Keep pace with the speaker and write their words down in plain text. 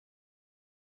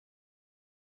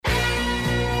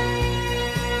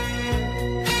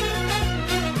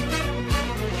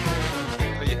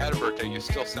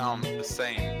still sound the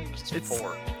same. Just It's-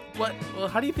 4. What? Well,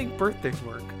 how do you think birthdays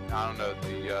work? I don't know.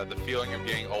 The feeling of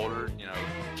getting older,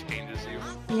 changes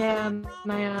you. Yeah,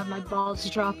 my balls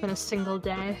drop in a single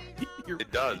day.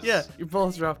 It does. Yeah, your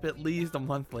balls drop at least a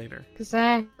month later.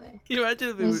 Exactly. Can you imagine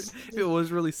if it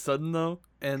was really sudden though,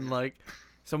 and like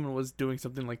someone was doing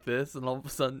something like this, and all of a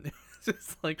sudden it's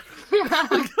just like,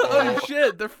 oh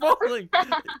shit, they're falling.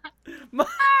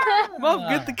 Mom,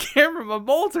 get the camera. My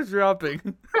balls are dropping.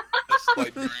 Just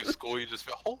like during school, you just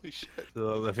feel, holy shit.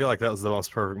 So I feel like that was the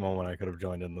most perfect moment I could have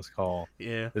joined in this call.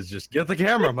 Yeah. Is just get the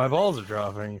camera. My balls are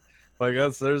dropping. Like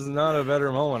there's not a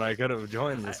better moment I could have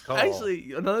joined this call.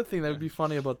 Actually, another thing that would be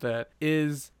funny about that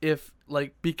is if,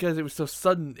 like, because it was so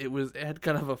sudden, it had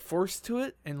kind of a force to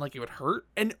it, and like it would hurt.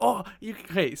 And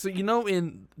okay, so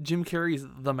in Jim Carrey's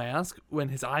The Mask, when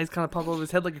his eyes kind of pop over his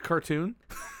head like a cartoon.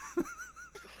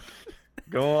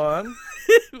 Go on.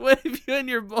 When if you and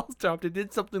your balls dropped, it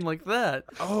did something like that.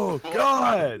 Oh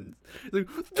God! Like,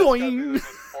 That's doing.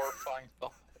 horrifying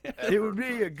thought. It would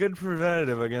be a good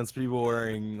preventative against people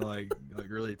wearing like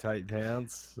really tight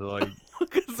pants. So, like,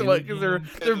 Because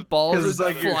their balls would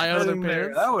like fly out of their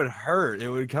pants. That would hurt. It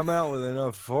would come out with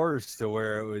enough force to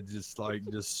where it would just like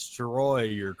destroy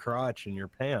your crotch and your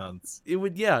pants. It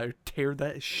would, tear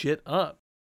that shit up.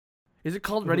 Is it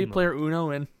called Ready Player Uno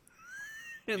in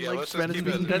Yeah, like let's just Spanish keep it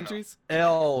as speaking Uno. countries?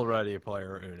 El Ready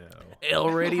Player Uno. El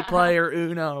Ready Player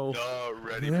Uno. The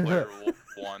Ready Player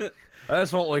 1.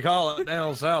 That's what we call it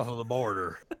down south of the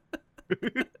border.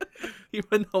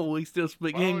 Even though we still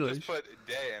speak Why don't we English. just put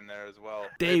day in there as well?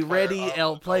 Day Ready Player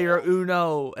El of Player the-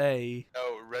 Uno, A.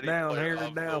 No, Ready Down Player here,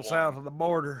 of the down one. south of the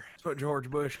border. That's what George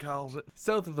Bush calls it.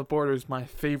 South of the border is my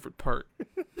favorite part.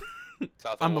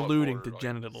 South of I'm what alluding border? to Like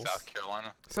genitals. South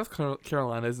Carolina. South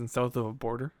Carolina isn't south of a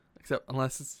border, except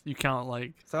unless you count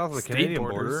like South of the state Canadian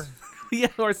borders. border. Yeah,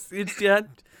 or it's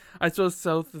I suppose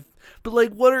south of, but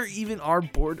like, what are even our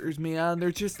borders, man?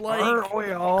 They're just like Aren't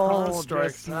we all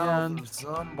constructs, just south man. of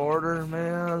some border,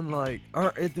 man? Like,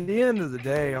 at the end of the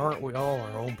day, aren't we all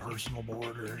our own personal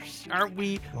borders? Aren't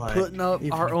we Like, putting up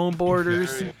if our you- own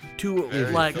borders very- to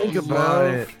very like Think Think about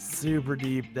love? it super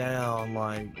deep down.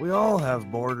 Like, we all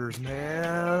have borders,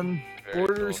 man. Very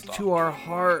Borders to philosophical. our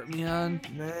heart, man.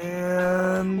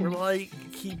 Man. We're like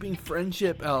keeping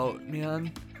friendship out,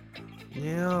 man.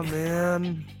 Yeah,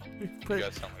 man.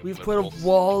 We've put a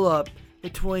wall up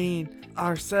between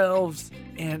ourselves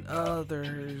and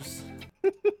others.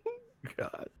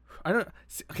 God. I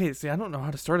don't know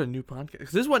how to start a new podcast.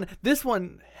 'Cause this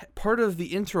one, part of the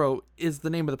intro is the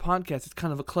name of the podcast. It's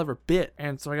kind of a clever bit,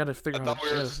 and so I got to I figure out thought we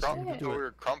were, how to do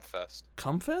it. Crumpfest.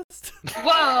 Cumfest?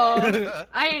 Whoa!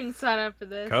 I didn't sign up for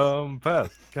this. Come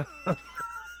fast.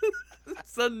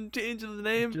 Sudden change of the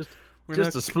name. Just We're a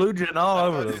splooging all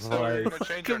over the So we're place. gonna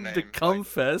change our Welcome name. to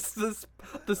Cumfest,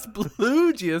 the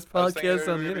sploogiest I was thinking podcast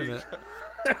on the we could be- internet.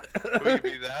 We could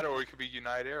be that, or we could be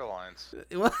United Airlines.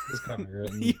 What? It's kind of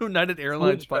written. United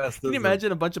Airlines. Splooge Fest Can you is a-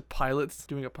 imagine a bunch of pilots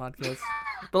doing a podcast,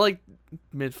 but like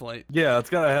mid-flight? Yeah, it's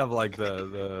gotta have like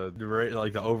the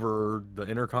over the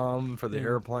intercom for the Yeah.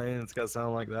 airplane. It's gotta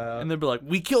sound like that. And they'd be like,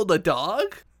 "We killed a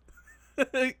dog?"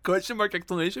 Question mark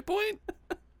exclamation point.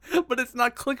 But it's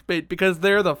not clickbait because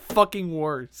they're the fucking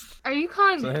worst. Are you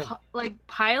calling So-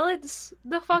 pilots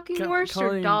the fucking worst or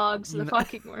calling- dogs the no.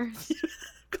 fucking worst?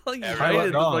 Calling Everyone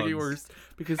United the fucking dogs. worst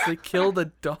because they killed a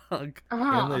dog.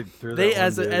 Uh-huh. And threw They, that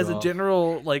as one a dude off.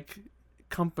 general like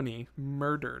company,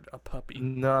 murdered a puppy.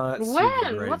 Not super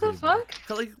When? great What the people. fuck?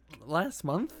 Like last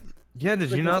month, Yeah,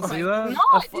 did you not see that? No,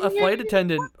 a, I f- didn't a hear flight you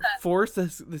attendant about that. forced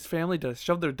this family to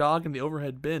shove their dog in the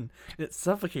overhead bin, and it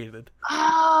suffocated.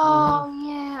 Oh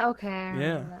yeah, okay. I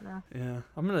Yeah. remember that now. Yeah,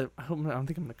 I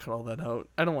think I'm gonna cut all that out.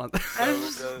 I don't want that. I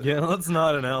just- Yeah, let's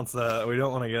not announce that. We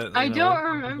don't want to get. I you know, don't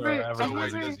remember it. our So wait,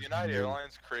 advertising. does United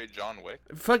Airlines create John Wick?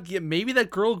 Fuck yeah, maybe that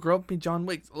girl grew up in John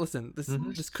Wick. Listen, this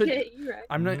Mhm. this could. Yeah, you're right.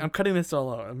 I'm not. I'm cutting this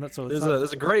all out. I'm not. So it's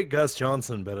There's a great Gus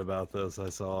Johnson bit about this I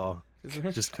saw.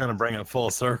 Just kind of bring it full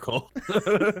circle.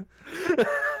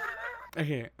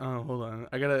 Okay. Oh, hold on.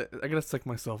 I gotta suck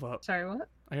myself up. Sorry, what?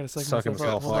 I gotta suck Suck myself up.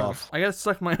 himself Hold on. off. I gotta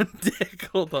suck my own dick.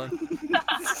 Hold on.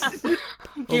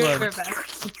 Do it on. for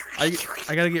fast.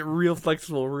 I gotta get real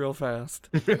flexible real fast.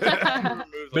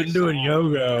 Been doing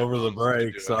yoga over the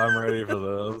break, so I'm ready for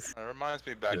this. It reminds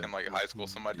me back in like high school,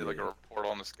 somebody did like a report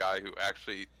on this guy who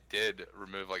actually did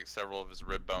remove like several of his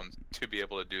rib bones to be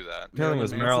able to do that. I think it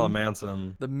was Marilyn Marilyn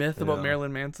Manson. The myth about Yeah.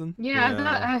 Marilyn Manson. Yeah,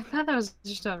 Yeah. I thought that was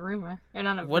just a rumor. Or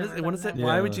not a What is rumor, what is but it? Yeah,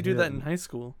 Why would you do that yeah. in high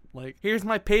school? Like, here's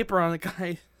my paper on the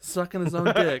guy sucking his own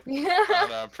dick. I don't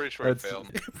know, I'm pretty sure he That's- failed.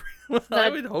 Well, I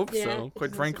That- would hope yeah, so, quite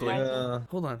it's frankly. surprising. Yeah.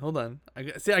 Hold on. I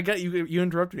got you. You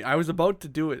interrupted me. I was about to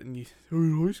do it, and you. Oh,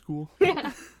 in high school. We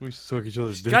used to suck each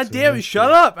other's dicks. God damn it!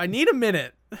 Shut up! I need a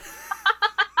minute. Are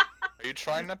you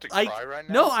trying not to cry right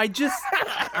now? No, I'm just.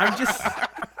 I'm just. I'm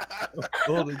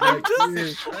just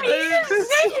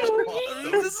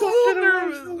a little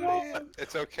nervous.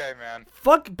 It's okay, man.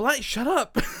 Fuck, Black. Shut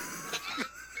up.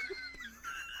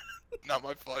 Not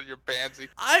my fault. You're pansy.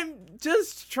 I'm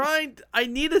just trying. I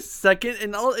need a second,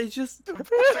 and it's just. It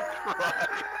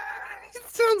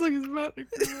sounds like he's about to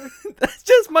cry. That's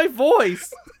just my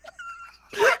voice.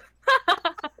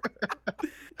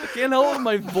 I can't help what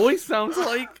my voice sounds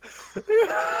like.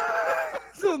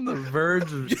 It's on the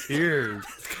verge of tears.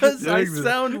 Because I Yikes.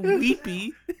 sound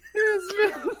weepy. It's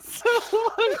been so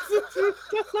long since we've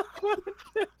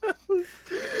done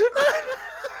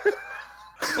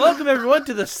Welcome everyone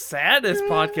to the saddest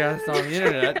podcast on the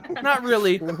internet. Not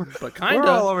really, but kind We're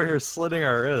all of. over here slitting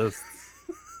our wrists.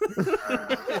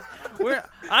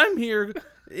 I'm here.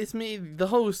 It's me, the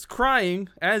host, crying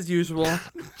as usual,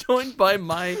 joined by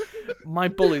my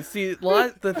bullies. See,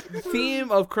 the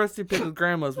theme of Krusty Pickle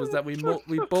Grandmas was that we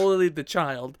bullied the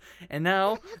child, and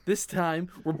now this time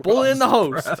we're bullying the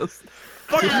host.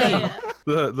 Fuck me.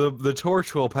 The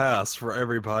torch will pass for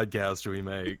every podcast we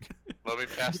make. Let me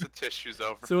pass the tissues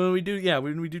over. So when we do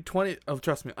 20, oh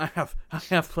trust me, I have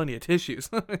plenty of tissues.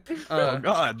 Oh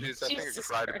God! Jeez, I think I Jesus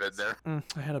cried a bit there.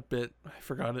 I had a bit, I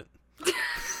forgot it.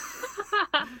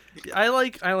 I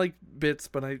like bits,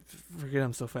 but I forget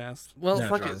them so fast. Well, Yeah,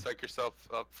 fuck You it. psych yourself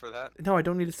up for that. No, I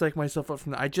don't need to psych myself up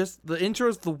from that. The intro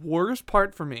is the worst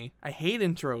part for me. I hate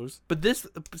intros. But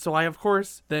so I, of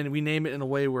course, then we name it in a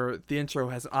way where the intro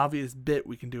has an obvious bit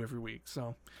we can do every week.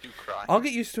 So You cry. I'll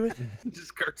get used to it.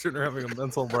 Just Cartoon are having a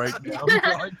mental breakdown. for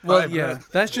like Well, 5 yeah, minutes.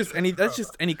 that's just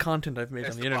any content I've made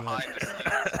It's on the the internet. behind the scenes.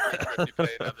 If you pay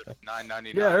another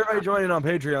 $9.99. Yeah, everybody joining on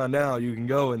Patreon now, you can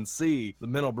go and see the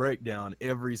mental breakdown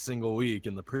every single week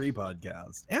in the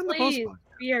pre-podcast and the Please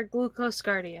post-podcast. be our glucose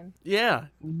guardian. Yeah,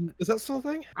 Is that still a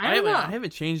thing? I don't know.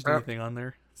 haven't changed anything on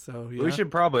there. So yeah, We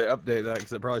should probably update that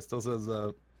because it probably still says,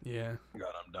 yeah.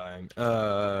 God, I'm dying.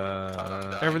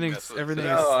 Everything's That's what it everything.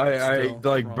 says. is No, I still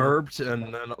like wrong. burped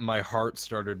and then my heart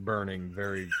started burning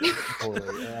very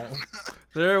poorly.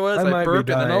 There it was. I I, might be burped,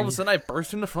 and then all of a dying. sudden I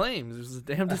burst into flames. It was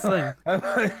the damnedest thing. I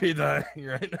might be dying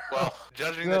right now. Well,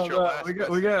 judging No, that your no, last we got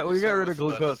message rid of was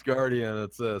less- Glucose Guardian.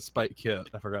 It's a Spike Kit.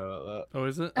 I forgot about Oh,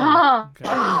 is it? Oh. Okay.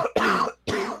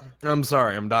 that. I'm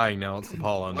sorry, I'm dying now. It's the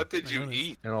pollen What did you Nice.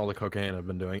 eat? and all the cocaine I've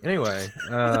been doing. Anyway,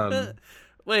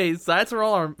 Wait, so that's where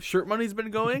all our shirt money's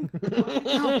been going?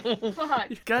 Fuck.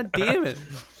 God damn it!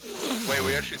 Wait,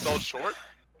 we actually sold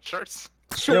shirts?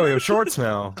 yeah, we have shorts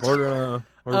now. We're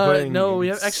putting No, we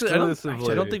have actually. I don't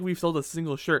exclusively- think we've sold a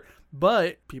single shirt,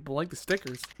 but people like the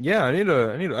stickers. Yeah,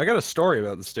 I got a story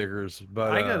about the stickers,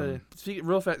 but I gotta speak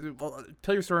real fast. Well, I'll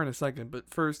tell your story in a second, but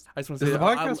first I just want to Is say the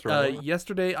podcast rolling?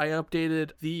 yesterday I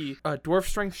updated the dwarf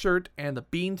strength shirt and the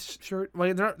bean shirt.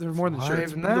 Well, they're more than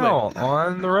shirts. live By the way. now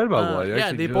on the Redbubble. I Yeah,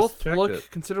 actually they just both checked look it.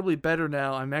 considerably better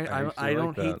now. I actually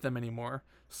don't like hate that. them anymore.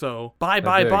 So buy,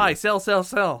 dig. sell.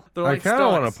 They're I like kind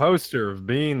of want a stocks. poster of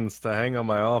beans to hang on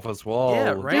my office wall.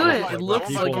 Yeah, with right. Do like it. It looks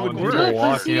people like it would when work. people Do it,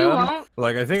 walk pussy, you in. won't.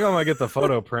 Like I think I'm gonna get the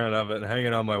photo print of it and hang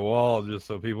it on my wall just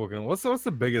so people can. What's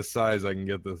the biggest size I can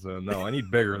get this in? No, I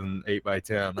need bigger than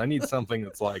 8x10. I need something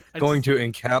that's like I going to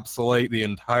encapsulate the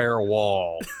entire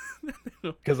wall.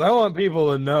 Because I want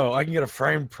people to know I can get a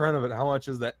framed print of it. How much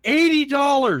is that?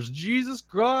 $80. Jesus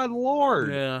God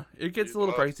Lord. Yeah, it gets a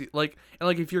little pricey. Like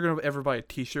if you're gonna ever buy a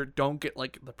T-shirt, don't get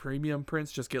like the premium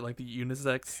prints. Just get like the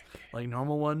unisex, like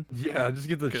normal one. Yeah, just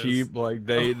get the 'Cause- cheap. Like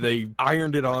they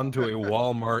ironed it onto a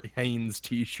Walmart Hanes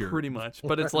T-shirt. Pretty much,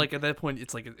 but it's like at that point,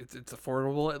 it's like it's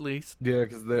affordable at least. Yeah,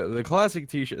 because the classic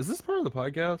T-shirt. Is this part of the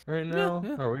podcast right now?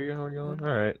 yeah. Are we going? All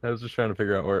right. I was just trying to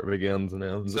figure out where it begins and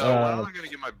ends. So when am I gonna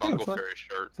get my Bungle fine. Fairy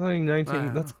shirt? Something 19.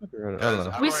 Wow. That's copyrighted. I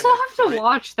don't know. We still have to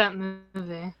watch that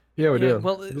movie. Yeah, we do.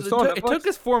 Well, Is it, it still on took, it took Netflix?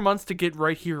 us 4 months to get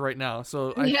right here, right now.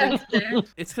 So I Yeah, think it's there.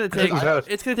 it's gonna take I-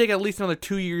 it's gonna take at least another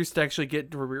 2 years to actually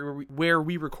get to where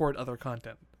we record other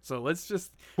content. So let's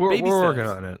just We're baby working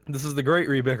steps. on it. This is the great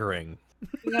Re-Bickering.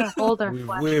 We gotta hold our We've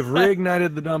flesh.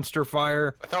 reignited the dumpster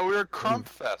fire. I thought we were Crump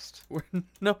Fest.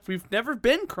 no, we've never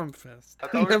been Crumpfest. I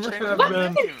thought we were Never changing have the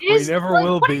been. name. We Is- never like,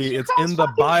 will what did be. you It's guys in the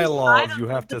fucking bylaws. decide You on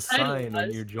have what to the title sign when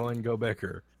was? you join Go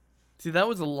Bicker. See, that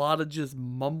was a lot of just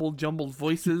mumble jumbled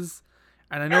voices,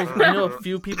 and I know a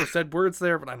few people said words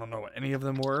there, but I don't know what any of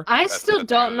them were. I That's still the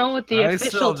don't title. know what the I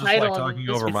official still just title like of talking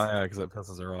this over is. Maya because it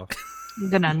pisses her off. I'm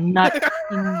gonna nut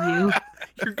in you.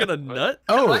 You're gonna nut?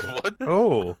 Oh, What?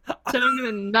 oh, So I'm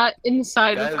gonna nut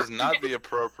inside That of is not the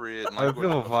appropriate I language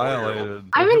feel of a 4-year-old. violated.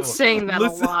 I've been saying that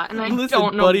Listen- a lot, and I Listen,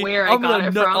 don't know buddy, where I I'm got gonna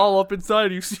it nut from. all up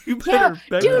inside you, so you Yeah, better back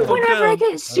the dude, fuck whenever I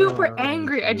down. get super Oh,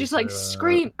 angry, I just like Jesus.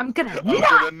 scream, I'm gonna I'm nut!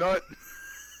 gonna nut.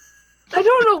 I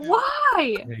don't know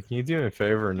why! Hey, can you do me a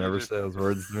favor and never say those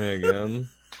words to me again?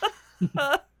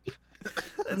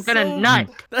 I'm gonna nut.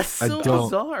 That's I so don't-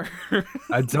 bizarre.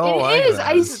 I don't It like is! that.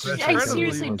 I especially incredibly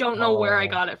seriously from a don't know where I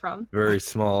small- got it from. Very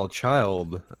small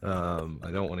child. I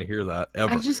don't want to hear that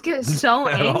ever. I just get so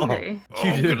At all. angry. Oh,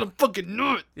 I'm gonna fucking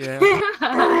nut. Yeah.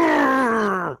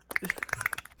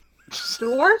 The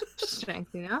worst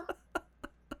strength, you know?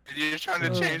 You're trying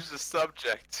to change the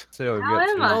subject. So we How get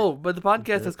am to- I? Oh, but the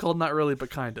podcast is called Not Really But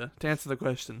Kinda, to answer the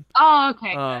question. Oh,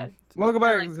 okay, Um, good. Welcome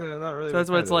back. Not really. So that's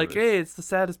why it's like, hey, hey, it's the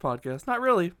saddest podcast. Not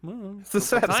really. Well, it's the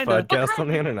saddest kinda. podcast on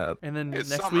the internet. And then It's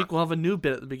next summer. week we'll have a new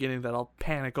bit at the beginning that I'll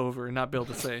panic over and not be able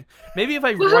to say. Maybe if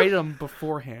I write them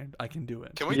beforehand, I can do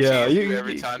it. Can we Yeah, tease you- you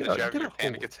every you- time yeah, that you have get your a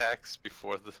panic hold. attacks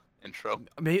before the intro?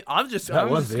 Maybe I'm just That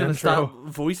was just the gonna intro. stop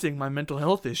voicing my mental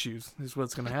health issues. Is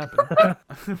what's gonna happen.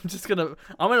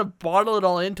 I'm gonna bottle it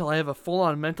all in until I have a full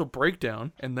on mental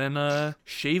breakdown, and then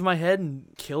shave my head and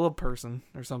kill a person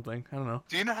or something. I don't know.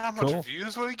 Do you know how much Cool.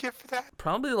 views we get for that?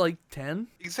 Probably like 10.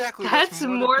 Exactly. That's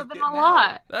more we're than getting a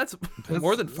lot. That's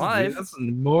more than 5. That's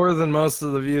more than most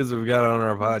of the views we've got on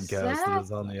our podcast that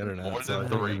is on the Exactly. internet. More So I than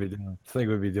think, three.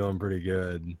 we'd be doing pretty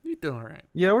good. You're doing all right.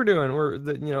 Yeah,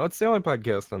 it's the only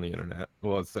podcast on the internet.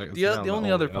 Well, it's The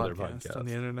only other podcast on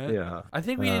the internet. Yeah. I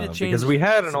think we need to change because we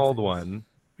had an some old things. one.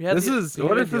 We had What the- if we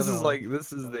had this the is other one. like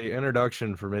this is the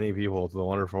introduction for many people to the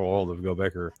wonderful world of Go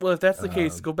Becker? Well, if that's the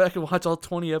case, Um, go back and watch all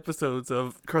 20 episodes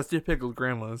of Krusty Pickled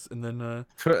Grandmas, and then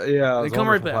Yeah, it's a come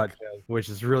right wonderful back. podcast, which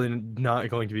is really not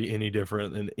going to be any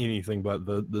different than anything but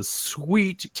the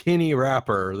sweet tinny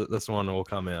wrapper that this one will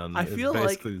come in. I It's feel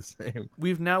like- basically the same.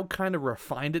 we've now kind of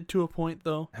refined it to a point,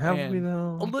 though. Have we and-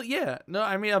 though? Yeah, no,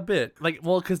 I mean a bit. Like,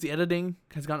 well, because the editing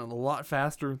has gotten a lot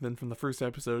faster than from the first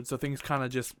episode, so things kind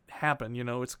of just happen. You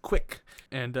know, it's quick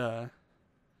and I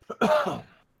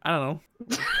don't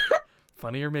know,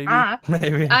 funnier maybe.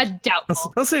 Maybe.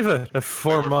 Doubtful. Let's see if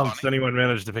 4 They were months funny. anyone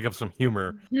managed to pick up some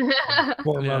humor.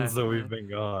 4 Yeah, months that we've been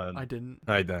gone. I didn't.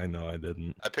 I know I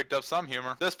didn't. I picked up some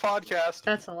humor. This podcast.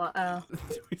 That's a lot. Oh,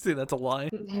 Did we say that's a lie?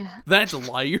 yeah. That's a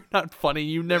lie. You're not funny.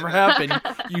 You never have been.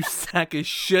 You sack of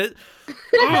shit.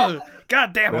 Ugh,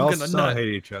 God damn, We I'm all gonna still nut.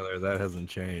 hate each other. That hasn't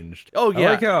changed. Oh I yeah,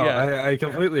 like how yeah. I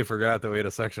completely forgot that we had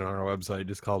a section on our website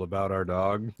just called About Our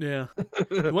Dog. Yeah.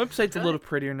 The website's a little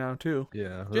prettier now too.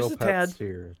 Yeah, Just real a pets tad.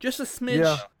 here. Just a smidge.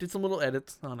 Yeah. Did some little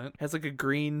edits on it. Has like a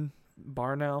green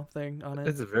bar now thing on it.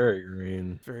 It's very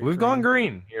green. Very We've gone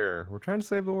green here. We're trying to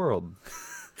save the world.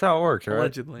 That's how it works, right?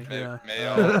 Allegedly, May- yeah.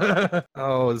 may-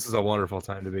 Oh, this is a wonderful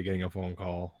time to be getting a phone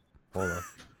call. Hold on.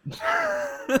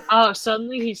 Oh,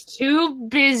 suddenly he's too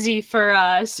busy for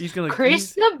us. He's gonna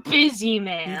Chris the busy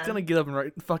man. he's gonna get up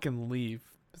and fucking leave.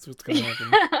 That's what's gonna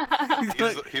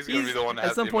happen. He's gonna be the one that At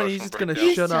has some the point he's just emotional gonna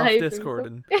breakdown. shut off typing Discord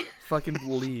and fucking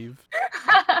leave.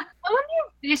 I wonder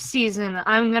if this season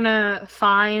I'm gonna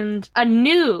find a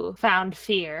new found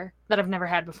fear that I've never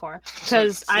had before.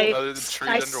 Because Other than trees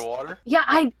I- underwater. Yeah,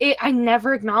 I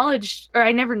never acknowledged or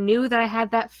I never knew that I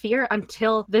had that fear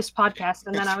until this podcast,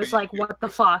 and then I was like, "What the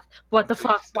fuck? What the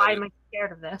fuck? Why am I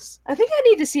scared of this?" I think I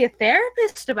need to see a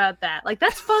therapist about that. Like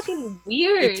that's fucking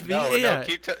weird. It's No, Yeah.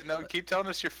 keep telling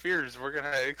us your fears. We're gonna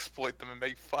exploit them and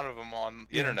make fun of them on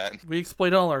the internet. We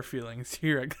exploit all our feelings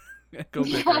here. Go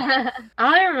bigger. Yeah.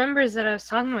 All I remember is that I was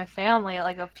talking to my family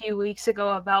like a few weeks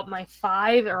ago about my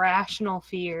 5 irrational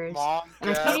fears. Mom,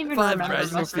 And I Dad, can't even 5 remember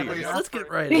rational most of them. fears. Let's get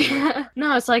right in it.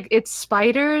 No, it's like it's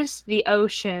spiders, the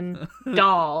ocean,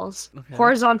 dolls, Okay.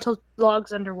 horizontal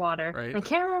logs underwater. Right. I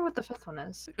can't remember what the 5th one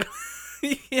is.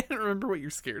 You can't remember what you're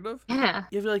scared of? Yeah.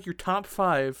 You have like your top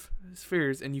 5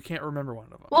 fears and you can't remember one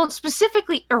of them. Well,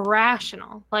 specifically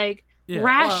irrational. Like Yeah, well,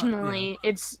 rationally,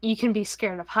 it's you can be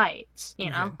scared of heights.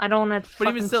 You know, Okay. I don't want to. But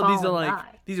even still, these are like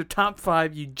die. these are top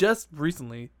 5 you just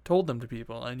recently told them to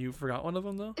people, and you forgot one of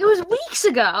them though. It was weeks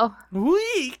ago.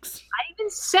 Weeks. I even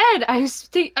said I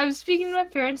was speaking to my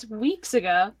parents weeks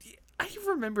ago. I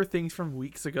remember things from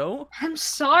weeks ago. I'm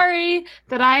sorry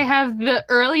that I have the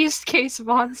earliest case of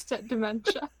onset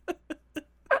dementia.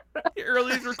 The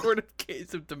earliest recorded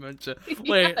case of dementia.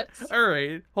 Wait, Yes. all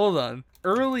right, hold on.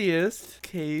 Earliest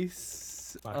case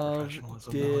My of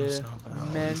professionalism knows something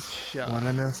else.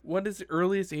 dementia. What is the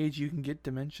earliest age you can get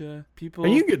dementia? People.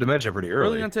 And you get dementia pretty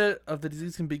Early early. onset of the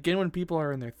disease can begin when people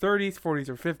are in their 30s, 40s,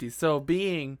 or 50s. So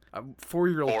being a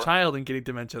 4-year-old Four. child and getting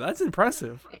dementia, that's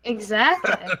impressive.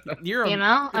 Exactly. You're You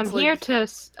know, I'm it's here like-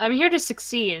 to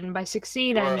succeed, and by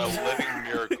succeed You're I a mean living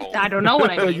miracle. I don't know what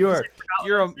I mean. You are.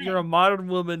 You're a modern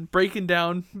woman breaking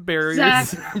down barriers.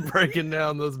 Exactly. Breaking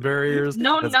down those barriers.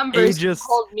 No That's numbers can ageist.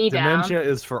 hold me down. Dementia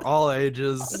is for all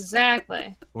ages.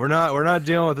 Exactly. We're not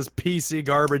dealing with this PC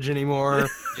garbage anymore.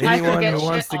 I Anyone forget who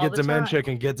wants shit to all get the dementia time.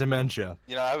 can get dementia.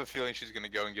 You know, I have a feeling she's gonna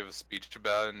go and give a speech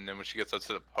about it, and then when she gets up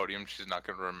to the podium, she's not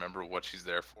gonna remember what she's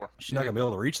there for. She's not gonna be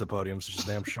able to reach the podium, so she's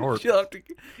damn short. She'll have to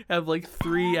have like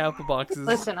 3 apple boxes.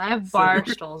 Listen, I have bar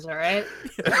stools, alright?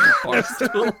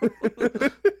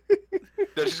 Barstool.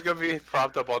 No, she's gonna be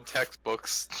propped up on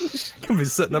textbooks. She's gonna be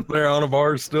sitting up there on a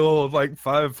bar stool with like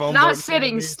 5 phone Not books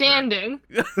sitting, underneath. standing.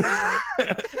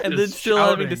 And then Just still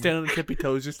having to shouting. stand on the tippy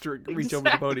toes just to reach over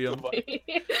the podium.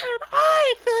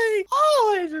 I think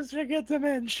all ages should get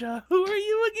dementia. Who are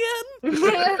you again?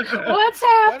 What's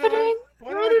happening?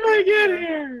 How did I get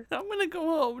here? I'm gonna go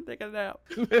home and take a nap.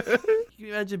 Can you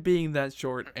imagine being that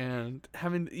short and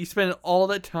having you spend all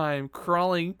that time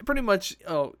crawling, pretty much,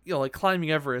 like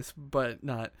climbing Everest, but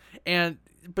not,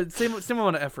 but same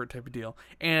amount of effort type of deal.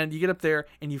 And you get up there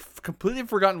and you've completely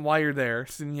forgotten why you're there,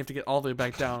 so then you have to get all the way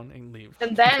back down and leave.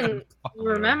 And then you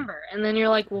remember, and then you're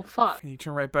like, well, fuck. And you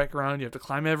turn right back around. You have to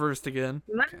climb Everest again.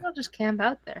 You might as well just camp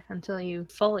out there until you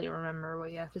fully remember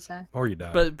what you have to say. Or you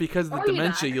die. But because of the Or you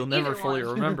dementia, die. you'll never Either fully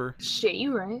one. remember. Shit,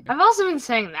 you right. I've also been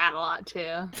saying that a lot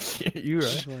too. you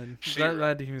right.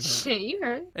 Glad to hear that. Shit, you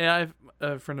right. Yeah, I've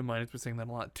a friend of mine has been saying that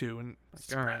a lot too, and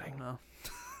like, all right, no,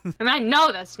 I mean, I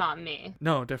know that's not me.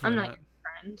 no, definitely I'm not not.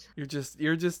 your friend.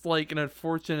 You're just like an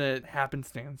unfortunate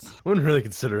happenstance. I wouldn't really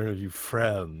consider any of you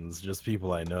friends, just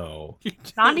people I know. You're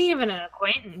just- Not even an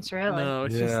acquaintance, really. No,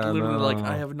 it's just Yeah, literally like no.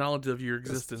 I have knowledge of your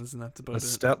existence, and that's A about it.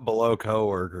 step below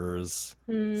coworkers.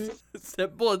 Mm.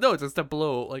 Step below, no, it's a step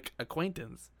below like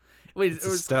acquaintance. Wait, It's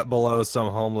a step below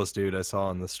some homeless dude I saw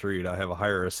on the street. I have a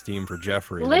higher esteem for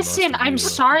Jeffrey. than most Listen, of I'm you.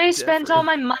 sorry I spent Jeffrey. all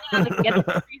my money on the Get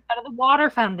the Trees Out of the Water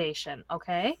Foundation,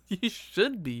 okay? you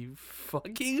should be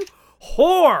fucking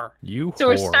whore. You So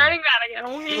we're whore. starting that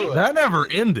again, okay? That never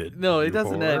ended. No, it you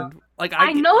doesn't whore. end. Like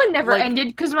I know it never like- ended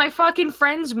because my fucking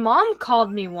friend's mom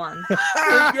called me one.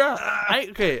 Yeah,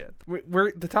 okay.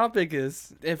 We're the topic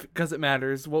is because it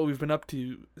matters what we've been up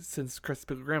to since Crusty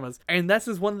Pickle Grandma's, and that's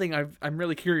just one thing I'm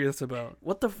really curious about.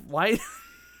 What the why?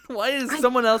 Why is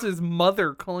someone else's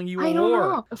mother calling you a I don't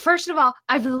whore? know. First of all,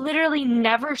 I've literally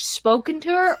never spoken to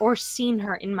her or seen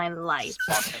her in my life.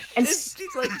 And She's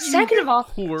like, second of all,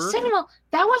 whore.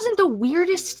 that wasn't the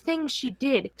weirdest thing she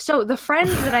did. So the friend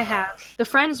that I have, the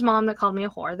friend's mom that called me a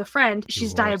whore, the friend,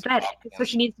 she's Whores. diabetic, so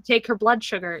she needs to take her blood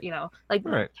sugar, like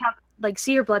Right.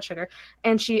 see her blood sugar,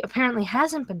 and she apparently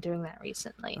hasn't been doing that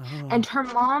recently. Oh. And her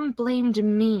mom blamed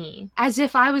me as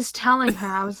if I was telling her.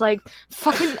 I was like,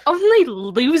 fucking only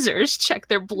losers check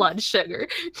their blood sugar.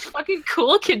 Fucking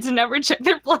cool kids never check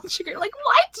their blood sugar. Like,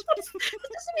 what? That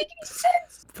doesn't make any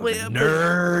sense. Wait, Fucking but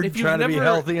nerd if you've trying to be never-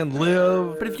 healthy and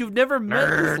live. But if you've never met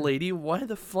this Nerd. lady, why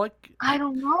the fuck I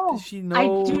don't know. does she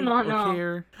know? do not or know.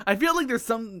 care? I feel like there's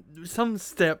some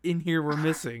step in here we're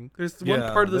missing. There's one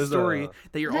Yeah, part of the there's story a-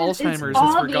 that your It's Alzheimer's all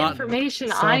has the forgotten.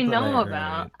 information I Something know ain't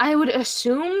about. right. I would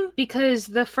assume because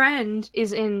the friend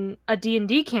is in a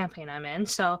D&D campaign I'm in,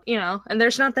 so and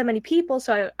there's not that many people,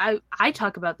 so I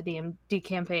talk about the D&D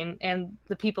campaign and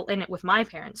the people in it with my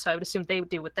parents, so I would assume they would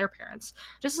do with their parents,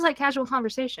 just as like casual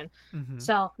conversation. Mhm.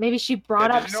 So maybe she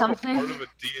brought up something. Part of a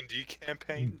D&D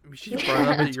campaign. She brought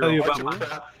up that Tell you you're about a Aren't you, whore.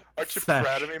 proud, aren't you Fetch.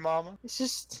 proud of me, Mama? It's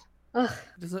just, ugh.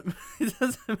 It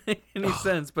doesn't make any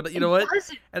sense. But you know what? It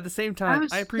doesn't. At the same time,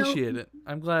 was I appreciate it.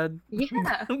 I'm glad.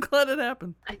 Yeah. I'm glad it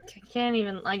happened. I can't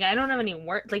even, like, I don't have any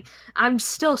word. Like, I'm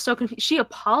still so confused. She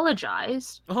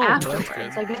apologized Oh, that's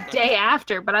afterwards, good. like a day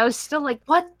after, but I was still like,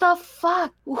 what the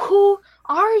fuck? Who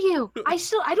are you? I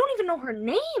don't even know her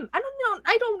name.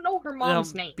 I don't know her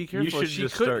mom's Now, name. Be You careful. should She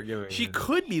just could. start giving. She her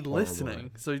could be horrible listening,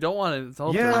 names. so you don't want to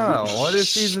insult her. Yeah, what if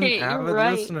she's an Shit, you're avid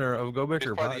right. listener of Go Bicker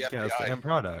She's part of the podcast FBI. and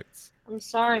products? I'm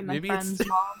sorry, my Maybe friend's it's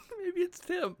mom. maybe it's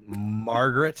Tim.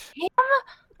 Margaret.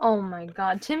 Oh my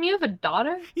god. Tim, you have a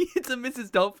daughter? It's a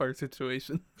Mrs. Doubtfire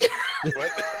situation.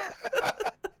 What?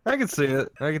 I can see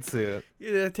it. I can see it.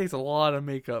 Yeah, it takes a lot of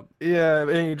makeup. Yeah,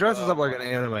 and he dresses up like an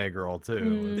anime girl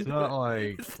too. It's not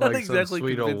like It's not like exactly some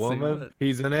sweet old convincing, woman. but-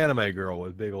 He's an anime girl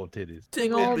with big old titties.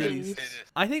 Tiggle old bitties. bitties.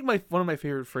 I think one of my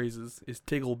favorite phrases is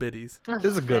tiggle bitties.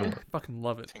 This is a good one. I fucking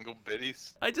love it. Tingle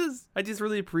bitties. I just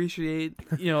really appreciate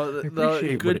the Appreciate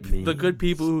what good it good means.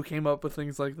 people who came up with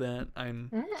things like that.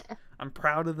 I'm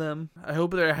proud of them. I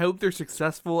hope they're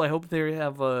successful. I hope they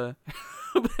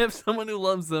have someone who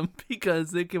loves them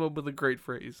because they came up with a great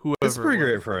phrase. Whoever It's a pretty it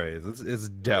was. great phrase. It's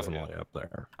definitely up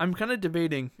there. I'm kind of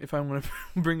debating if I'm gonna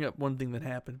bring up one thing that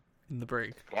happened in the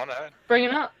break. Go on ahead. Bring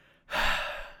it up.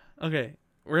 Okay,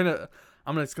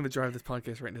 I'm just gonna drive this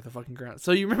podcast right into the fucking ground.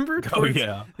 So you remember? Oh towards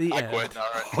yeah, the I end. quit. All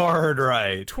right. hard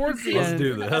right. Towards the Let's end,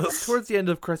 do this. towards the end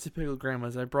of Crusty Pickle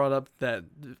Grandma's, I brought up that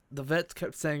the vets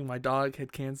kept saying my dog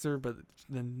had cancer, but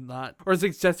then not, or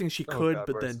suggesting she Oh, could, God,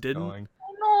 but where's then it didn't. going?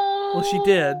 No. Well, she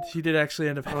did. She did actually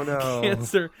end up Oh, having no.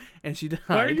 cancer, and she died.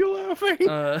 Why are you laughing?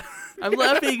 I'm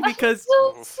laughing because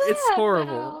So sad it's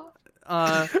horrible.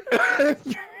 now.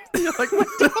 You're like my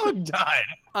dog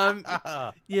died.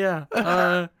 Yeah.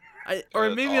 Or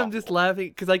That's maybe I'm just laughing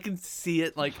because I can see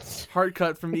it like hard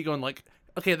cut from me going like,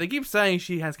 okay, they keep saying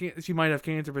she might have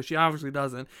cancer, but she obviously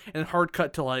doesn't, and hard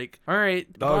cut to like, all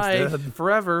right, Dog's bye dead.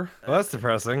 forever. Well, that's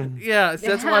depressing. Yeah, so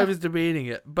that's why I Yeah. was debating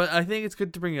it, but I think it's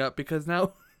good to bring it up because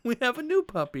now we have a new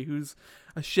puppy who's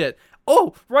a shit.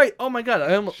 Oh, right. Oh my god.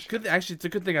 Actually, it's a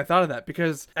good thing I thought of that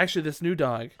because actually this new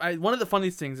dog, one of the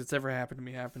funniest things that's ever happened to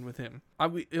me happened with him.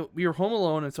 We were home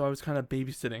alone, and so I was kind of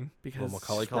babysitting because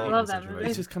Macaulay I love that situation. movie.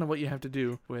 it's just kind of what you have to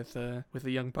do with a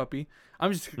young puppy.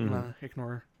 I'm just gonna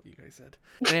ignore what you guys said.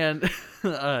 And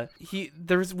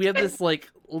we have this like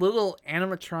little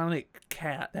animatronic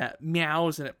cat that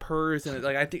meows and it purrs and it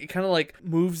I think it kind of like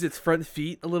moves its front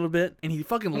feet a little bit, and he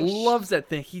fucking loves that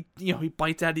thing. He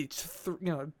bites at it,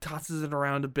 tosses it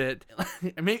around a bit.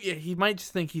 Maybe he might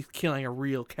just think he's killing a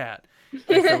real cat.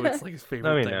 And so it's like his favorite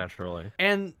I mean, thing. naturally.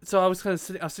 And so I was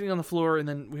sitting on the floor, and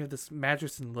then we have this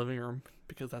mattress in the living room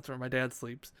because that's where my dad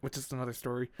sleeps, which is another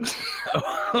story.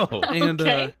 Oh. And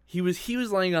Okay. he was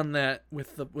laying on that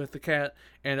with the cat,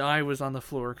 and I was on the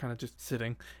floor, kind of just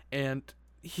sitting, and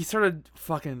he started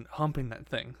fucking humping that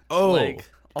thing. Oh. Like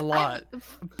a lot.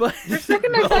 But For a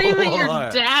second, I thought you meant your Hold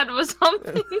on. dad was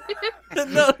humping.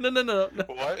 no.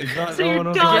 What? He's not So your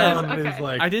going dog- around and okay. he's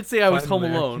like, I did say I was home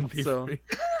fighting there. alone, so.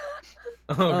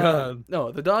 Oh god. No,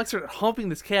 the dog started humping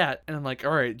this cat, and I'm like,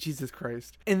 all right, Jesus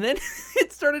Christ. And then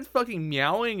it started fucking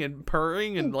meowing and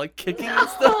purring and like kicking and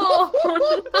stuff.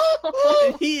 Oh,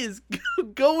 And he is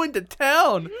going to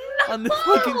town on this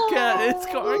fucking cat. It's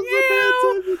going,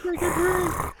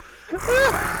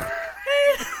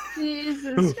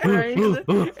 Jesus Christ.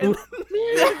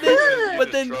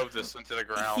 but then drove this into the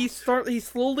ground. he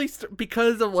slowly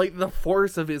because of like the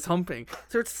force of his humping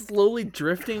starts slowly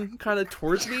drifting kind of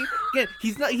towards me. Again,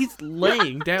 he's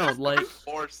laying down like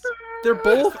Force. they're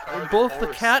both the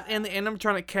Force. cat and the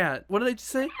animatronic cat. What did I just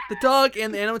say? The dog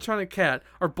and the animatronic cat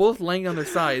are both laying on their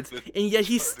sides, and yet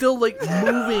he's still like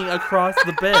moving across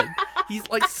the bed. He's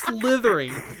like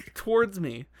slithering towards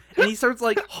me, and he starts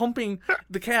like humping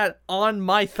the cat on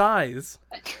my thighs,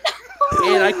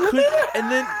 and I couldn't. And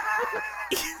then,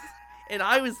 and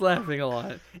I was laughing a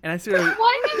lot, and I started.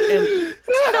 Why did you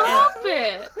stop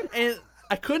it? And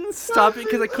I couldn't stop it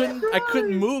because I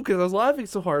couldn't move because I was laughing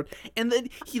so hard. And then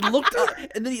he looked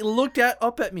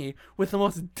up at me with the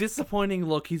most disappointing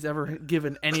look he's ever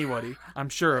given anybody. I'm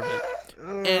sure of it.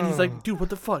 And he's like, "Dude, what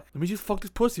the fuck? Let me just fuck this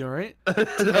pussy, all right?" That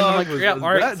like, yeah, all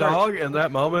right, that sorry. dog in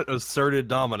that moment asserted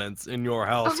dominance in your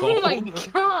Oh household. my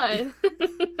god.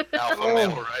 Alpha male,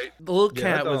 right? The little Yeah,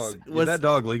 cat that was dog, yeah, that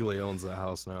dog legally owns the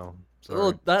house now.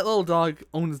 Sorry. that little dog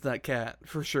owns that cat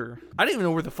for sure. I didn't even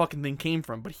know where the fucking thing came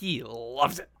from, but he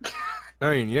loves it.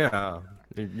 I mean, yeah.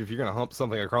 If you're gonna hump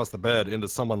something across the bed into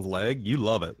someone's leg, you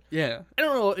love it. Yeah, I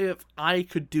don't know if I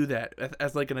could do that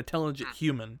as like an intelligent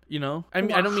human. You know, I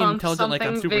mean, I don't mean Hump intelligent like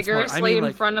I'm something super smart. I vigorously mean in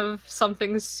like front of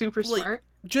something super Like- smart.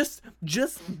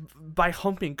 just by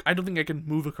humping. I don't think I can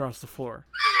move across the floor.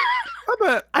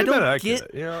 I don't bet I get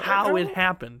could, you know, how I- it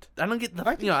happened. I don't get the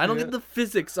I can I don't see get it. the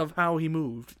physics of how he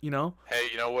moved. You know, Hey,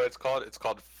 you know what it's called? It's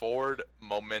called forward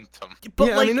momentum. but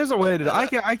yeah, like I mean, there's a way to.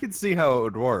 I could see how it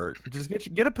would work. Just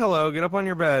get a pillow, get up on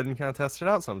your bed, and kind of test it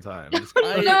out sometime. Just-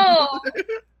 No.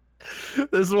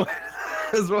 there's a way.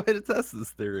 There's a way to test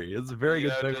this theory. It's a very You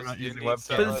good know, thing. just- We're not you using need webcams.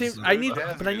 some- but it Yeah, seems, some I need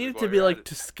jazz but I need music it to while be you're like at it.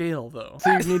 to scale though.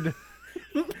 So you need to.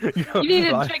 You need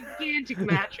a gigantic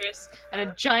mattress and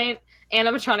a giant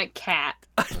animatronic cat.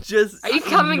 Just Are you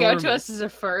coming out to enormous. us as a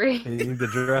furry? You need to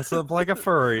dress up like a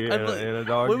furry in a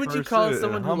dog. What would you call fursuit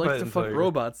someone and who hump likes it to and fuck say-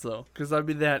 robots though? Because I'd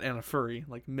be that and a furry,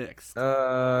 like mixed.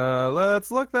 Let's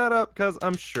look that up because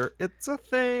I'm sure it's a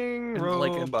thing. And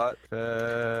like a- Robot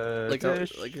like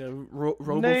fetish. a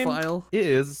robophile.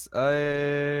 Is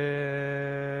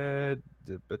a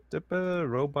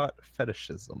robot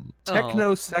fetishism. Oh.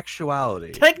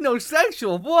 Technosexuality.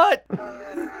 Technosexual? What?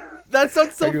 That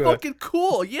sounds so Are you a fucking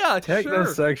cool. Yeah, sure.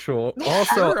 Technosexual.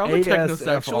 Also, Sure, I'm a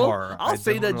technosexual. ASFR. I'll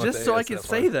say don't that know just what so the I can ASFR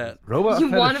say that. Robot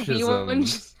You want to be fetishism one?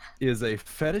 is a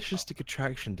fetishistic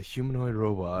attraction to humanoid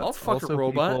robots. I'll fuck a also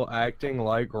robot. people acting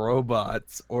like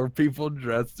robots or people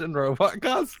dressed in robot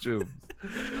costumes.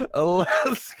 A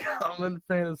less common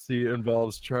fantasy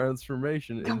involves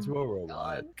transformation into a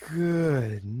robot.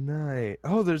 Good night.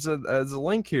 Oh, there's a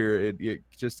link here. It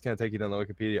just kind of take you down the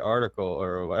Wikipedia article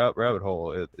or a rabbit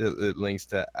hole. It links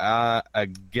to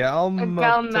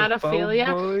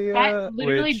Agalmatophilia. That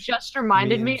literally which just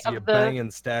reminded me means you of the.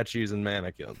 banging statues and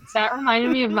mannequins. That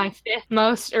reminded me of my fifth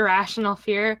most irrational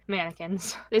fear: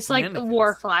 mannequins. It's like Mannequins.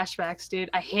 war flashbacks, dude.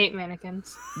 I hate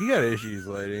mannequins. You got issues,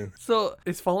 lady. So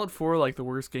is Fallout 4 like the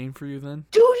worst game for you then?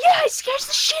 Dude, yeah, it scares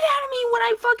the shit out of me when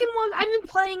I fucking want. I've been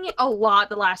playing it a lot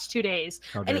the last 2 days,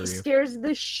 How and dare it you. scares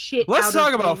the shit Let's out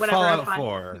talk of me about whenever I Fallout find-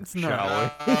 4, It's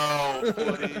not. shall we?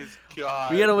 Oh, please,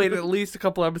 God. We gotta wait at least a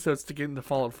couple episodes to get into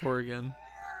Fallout 4 again.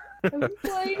 I've been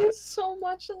playing it so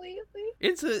much lately.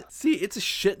 It's a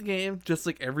shit game, just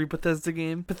like every Bethesda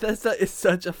game. Bethesda is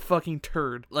such a fucking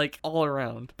turd, like all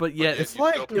around. But yet But it's It's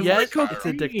like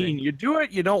cocaine. cocaine. You do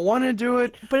it, you don't want to do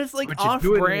it. but it's like but you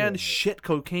do it off-brand anyway. shit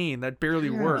cocaine that barely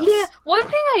Yeah. works. Yeah, one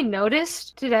thing I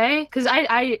noticed today, because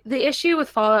the issue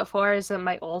with Fallout 4 is that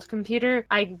my old computer,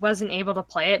 I wasn't able to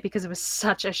play it because it was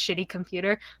such a shitty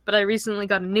computer. But I recently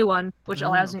got a new one, which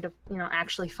allows me to,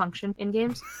 actually function in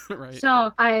games. Right.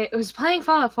 So I was playing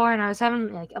Fallout 4 and I was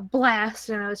having like a blast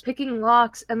and I was picking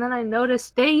locks, and then I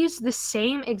noticed they used the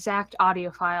same exact audio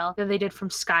file that they did from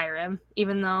Skyrim,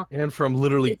 even though. And from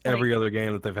literally It's like- every other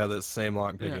game that they've had that same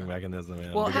lock picking Yeah. mechanism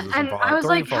in. Well, because it's And in I Fallout was 3,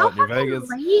 like, how Fallout New fucking Vegas.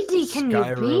 lazy can you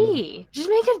Skyrim. be? Just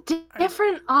make a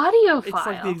different audio It's file.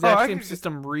 like the exact I same can-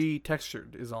 system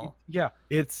retextured is all. Yeah,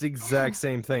 it's the exact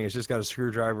same thing. It's just got a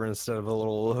screwdriver instead of a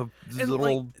little And,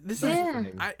 little. like, this Yeah. is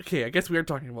I guess we are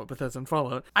talking about Bethesda and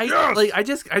Fallout. I Yes!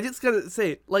 I just gotta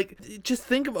say, like, just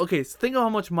think of how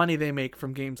much money they make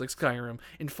from games like Skyrim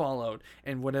and Fallout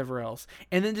and whatever else,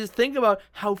 and then just think about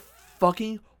how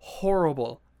fucking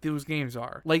horrible those games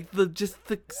are. Like the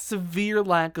severe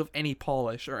lack of any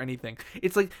polish or anything.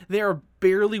 It's like they are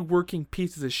barely working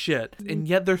pieces of shit, and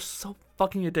yet they're so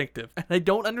fucking addictive, and I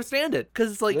don't understand it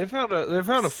because it's like. They found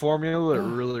a formula that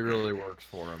really works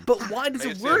for them. But why does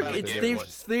They it say work? about It's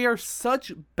gameplay. they are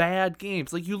such bad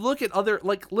games. Like you look at other,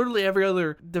 like literally every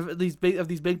other these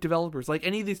big developers, like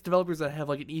any of these developers that have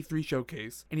like an E3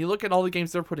 showcase, and you look at all the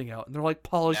games they're putting out, and they're like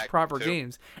polished, Act proper two.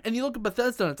 games. And you look at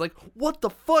Bethesda, and it's like, what the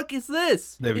fuck is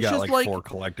this? They've it's got just like 4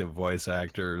 collective voice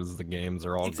actors. The games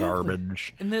are all Exactly.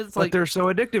 garbage. and then it's But like, they're so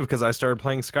addictive because I started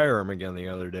playing Skyrim again the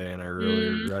other day, and I really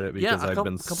regret it yeah, because I've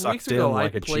been couple sucked weeks in ago,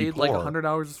 like I a played cheap like whore. 100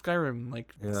 hours of Skyrim in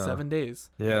like Yeah. 7 days.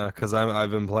 Yeah, because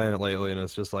I've been playing it lately, and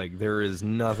it's just like there is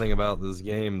nothing about this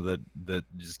game that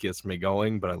just gets me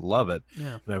going, but I love it.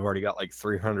 Yeah. And I've already got like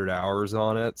 300 hours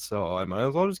on it, so I might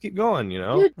as well just keep going, you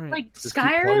know? Dude, Right. like Just keep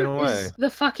plugging Skyrim away. is the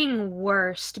fucking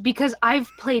worst because I've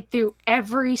played through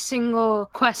every single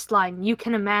quest line you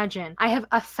can imagine. I have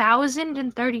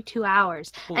 1,032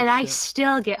 hours, Holy and I shit.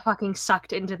 still get fucking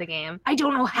sucked into the game. I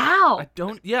don't know how. I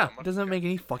don't. Yeah, it doesn't make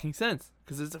any fucking sense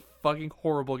because it's a fucking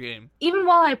horrible game. Even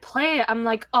while I play it, I'm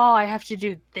like, oh, I have to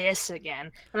do this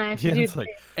again, and I have to Yeah, do it's like,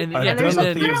 And I've yeah, and done there's the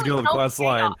a Thieves literally Guild no quest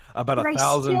line payoff, about but I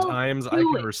 1,000 still times. I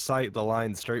do can it. recite the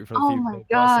line straight from the Oh Thieves my Guild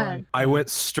quest line. God. I went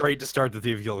straight to start the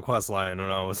Thieves Guild quest line when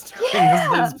I was doing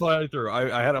Yeah. this playthrough.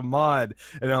 I had a mod,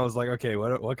 and I was like, okay,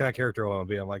 what kind of character do I want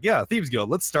to be? I'm like, yeah, Thieves Guild.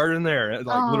 Let's start in there. It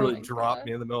like Oh literally my dropped God.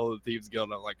 me in the middle of the Thieves Guild,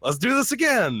 and I'm like, let's do this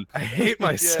again. I hate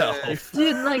myself.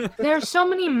 Dude, like, there's so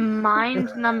many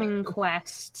mind-numbing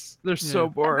quests. They're so Yeah.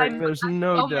 boring. By There's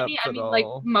no so depth many, I at mean, all. like,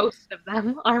 most of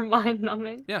them are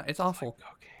mind-numbing. yeah, it's awful. Okay.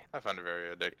 I find it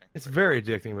very addicting. It's very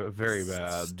addicting, but very It's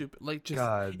bad. Stupid. Like just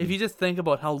God. if you just think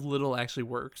about how little actually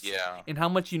works. Yeah. And how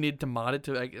much you need to mod it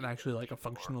to like, an actually like a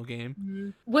functional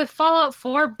game. With Fallout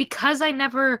 4, because I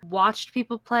never watched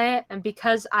people play it, and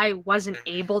because I wasn't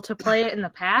able to play it in the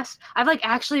past, I've like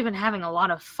actually been having a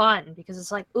lot of fun because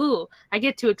it's like, ooh, I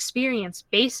get to experience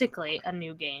basically a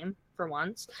new game for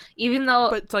once, even though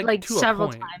But it's like, like to a several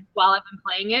point. times while I've been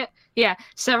playing it. Yeah,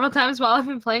 several times while I've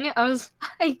been playing it,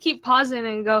 I keep pausing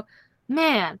and go,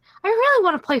 man, I really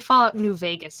want to play Fallout New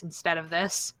Vegas instead of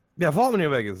this. Yeah, Fallout New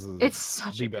Vegas is It's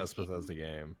such the a best good game. Bethesda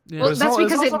game. Yeah. Well, But it's that's al-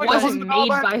 it's because it also because wasn't made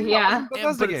by But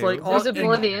it's like It was and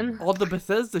Oblivion. all the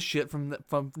Bethesda shit from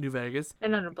New Vegas,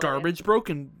 And Oblivion. garbage,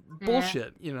 broken Yeah.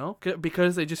 bullshit. You know,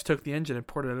 because they just took the engine and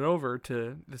ported it over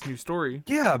to this new story.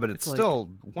 Yeah, but it's It's like- still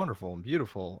wonderful and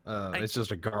beautiful. It's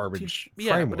just a garbage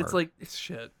framework. But it's like it's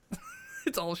shit.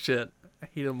 It's all shit. I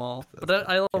hate them all, but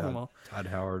I love God, them all. Todd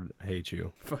Howard, I hate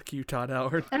you. Fuck you, Todd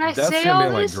Howard. And I That's say gonna all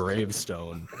be my this.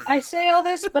 gravestone. I say all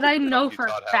this, but I know You for a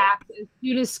thought how- fact, as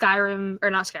soon as Skyrim, or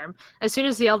not Skyrim, as soon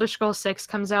as the Elder Scrolls 6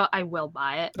 comes out, I will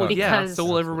buy it. Well, yeah, because so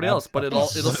will everybody else, but it'll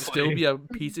Absolutely. still be a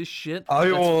piece of shit. I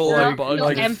that's will, full of like- bugs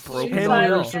like and 10 broken 10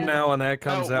 Fine. all. years from now when that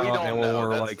comes No, we out don't and when know. we're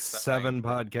That's like the thing. 7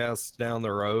 podcasts down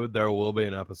the road, there will be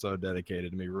an episode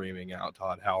dedicated to me reaming out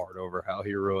Todd Howard over how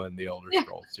he ruined the Elder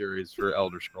Scrolls series for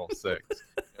Elder Scrolls 6.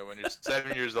 Yeah, when you're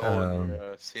 7 years old and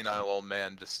you're a senile old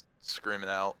man just screaming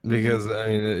out. Because I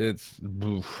mean it's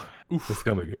boof. It's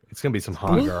gonna be some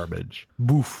hot Boof? garbage.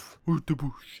 Boof. Oot the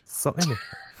bush. Something.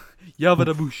 Yabba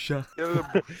busha.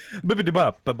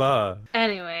 Ba-ba-da-ba-ba-ba.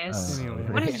 Anyways, Anyway.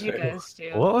 what did you guys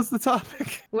do? What was the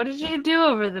topic? What did you do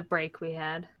over the break we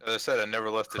had? As I said, I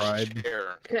never left the Cried.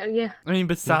 chair. Yeah. I mean,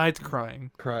 besides crying.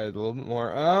 Cried a little bit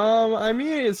more. I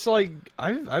mean, it's like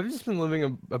I've just been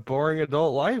living a boring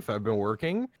adult life. I've been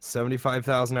working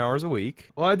 75,000 hours a week.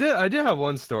 Well, I did have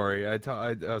one story. I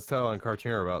was telling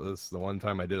Cartoon about this the one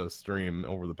time I did a stream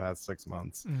over the past 6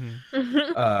 months.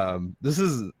 This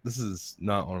is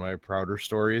not one of my prouder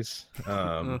stories,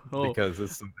 Oh. because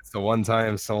it's the one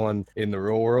time someone in the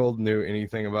real world knew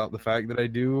anything about the fact that I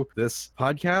do this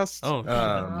podcast. Oh,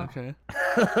 Um, okay.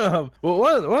 Well,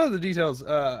 one of the details.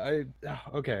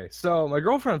 Okay, so my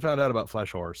girlfriend found out about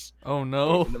Flesh Horse. Oh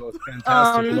no. In the most Oh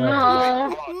fantastic way.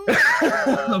 no.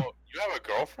 Oh, you have a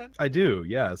girlfriend? I do.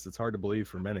 Yes, it's hard to believe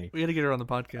for many. We gotta get her on the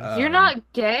podcast. You're not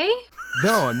gay?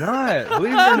 No, I'm not.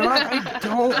 Believe it or not, I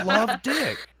don't love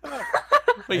dick.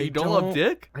 Wait, I you don't love don't-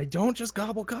 dick? I don't just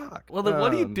gobble cock. Well, then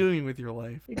what are you doing with your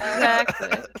life? Exactly.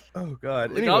 Oh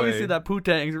God. Like, Anyway, obviously that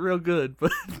poo-tang's real good,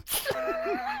 but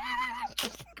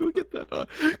Can we get that on?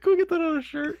 Can we get that on a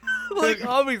shirt? like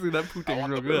obviously that poo-tang's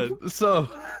real good. So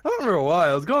I don't remember why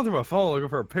I was going through my phone looking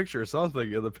for a picture or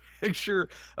something, and the picture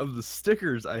of the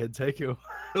stickers I had taken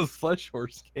with Flesh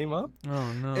Horse came up.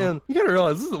 Oh no. And you gotta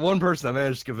realize this is the one person I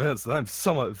managed to convince that I'm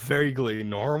somewhat vaguely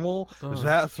normal. Oh.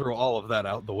 That threw all of that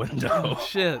out the window. Oh,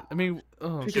 shit. I mean,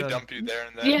 oh She god. dumped you there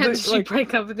and then. Yeah, But, did she like-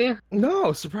 break up with you?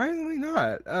 No, surprisingly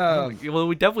not. Well,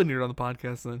 we definitely need her on the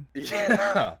podcast then.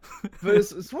 Yeah, but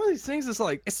it's one of these things. It's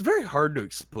like it's very hard to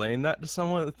explain that to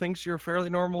someone that thinks you're a fairly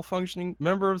normal functioning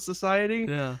member of society.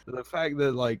 Yeah. The fact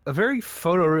that like a very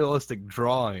photorealistic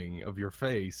drawing of your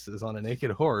face is on a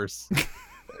naked horse,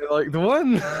 like the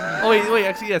one, Oh wait,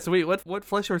 actually, yeah. So wait, what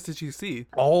Flesh Horse did you see?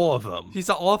 all of them. She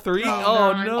saw all three? Oh,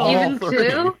 Oh no. no. All Even three.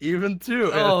 two? Even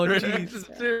two. Oh, and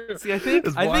jeez. two. See, I think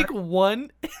It's black.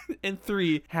 1 and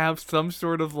 3 have some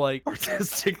sort of like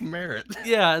Artistic merit.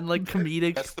 yeah, and like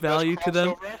comedic That's the value best to them.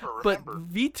 crossover ever, But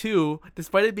remember. V2,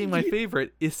 despite it being my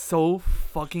favorite, is so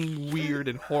fucking weird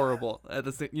and horrible at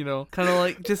the same, kind of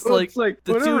like just Well, like it's like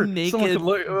the two whenever someone naked could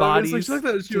look, well, bodies. It's like she looked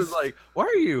at it, she was just- like, "Why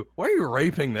are you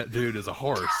raping that dude as a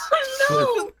horse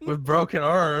No! with broken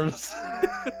arms?"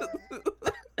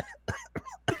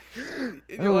 And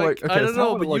I'm you're like, like, I okay, don't know,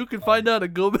 someone but like- you can find out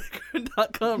at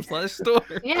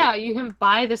gobaker.com/store. Yeah, you can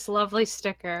buy this lovely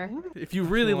sticker. If you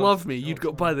really Well, love me, you'd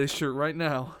go buy this shirt right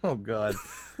now. Oh God.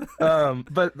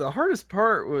 But the hardest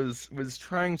part was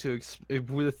trying to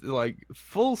with like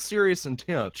full serious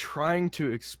intent, trying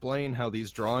to explain how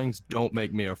these drawings don't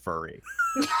make me a furry.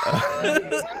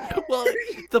 Well,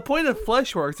 the point of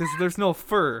Flesh Horse is there's no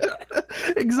fur.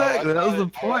 Exactly, that was the I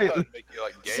point. thought it'd make you,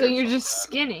 like, gay So or you're something just like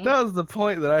skinny. That was the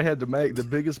point that I had to make. The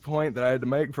biggest point that I had to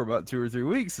make for about 2 or 3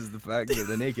 weeks is the fact that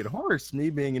the naked horse, me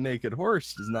being a naked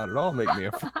horse, does not at all make me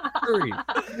a furry.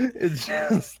 It's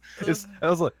just, I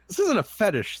was like, this isn't a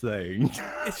fetish thing.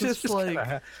 It's just like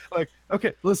like,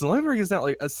 okay, listen, let me break this down.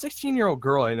 Like, a 16-year-old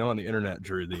girl I know on the internet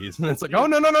drew these, and it's like, oh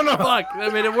no. fuck.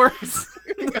 That made it worse.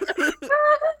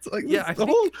 It's like, Yeah, I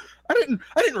didn't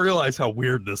realize how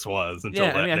weird this was until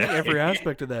Yeah, that I mean, I think day. every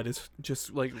aspect of that is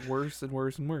just like worse and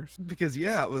worse and worse. Because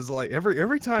yeah, it was like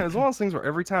every time, it's one of those things where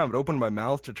every time I would open my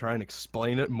mouth to try and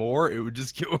explain it more, it would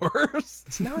just get worse.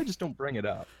 So now I just don't bring it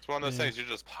up. It's one of those Yeah. things you're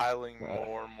just piling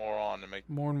more and more on to make.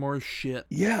 More and more shit.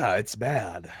 Yeah, it's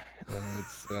bad.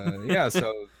 Yeah,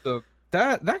 so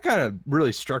that kind of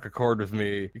really struck a chord with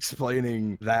me,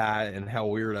 explaining that and how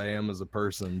weird I am as a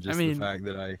person. Just the fact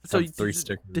that I have 3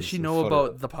 stickers. Does she know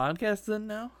about the podcast then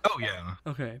now? Oh yeah.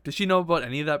 Okay. Does she know about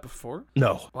any of that before?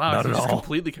 No. Wow. Not So at just all.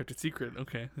 completely kept it secret.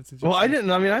 Okay. That's Well, I interesting.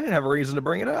 didn't have a reason to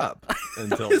bring it up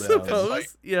until I then. suppose. Like,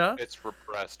 Yeah. It's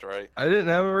repressed, right? I didn't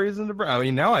have a reason to bring. I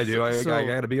mean, now I do. I So-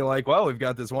 got to be like, well, we've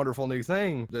got this wonderful new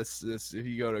thing. This if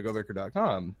you go to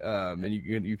govicker.com, and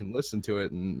you can listen to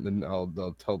it, and then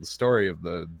I'll tell the story of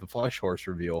the flesh horse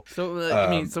reveal. So I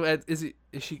mean, so is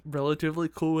she relatively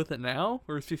cool with it now,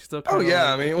 or is she still? Oh kinda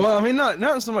yeah, like,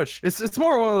 not so much. It's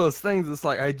more one of those things. It's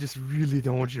like I just really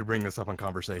don't want you to bring this up in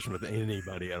conversation with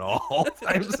anybody at all.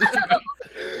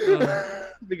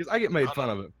 Because I get made fun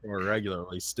of it more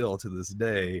regularly still to this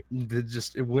day.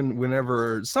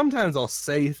 Whenever sometimes I'll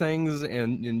say things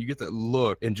and you get that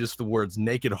look and just the words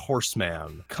 "naked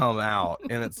horseman" come out,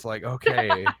 and it's like,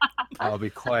 okay, I'll be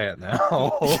quiet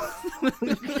now.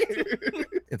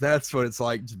 That's what it's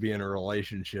like to be in a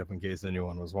relationship, in case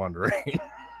anyone was wondering.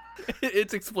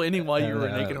 It's explaining why you were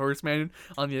a naked horseman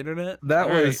on the internet. That All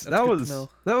right, was that's good to know.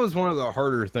 that was one of the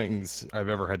harder things I've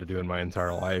ever had to do in my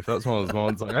entire life. That was one of those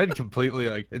moments like I'd completely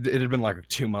it had been like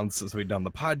 2 months since we'd done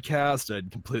the podcast.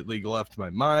 I'd completely left my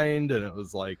mind, and it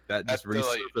was like that just Have to,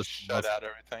 like, resurfaced shut out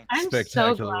everything. I'm so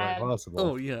spectacular way glad possible.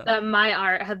 Oh yeah. that my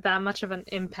art had that much of an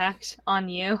impact on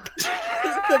you.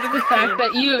 The fact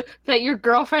that your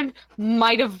girlfriend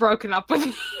might have broken up with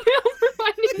you. for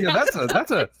finding Yeah,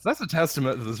 out. that's a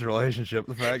testament to this relationship.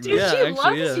 The fact Dude, Yeah, she actually,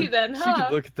 loves yeah. you then, she huh?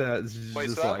 could look at that, she's Wait,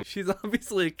 just so- like, She's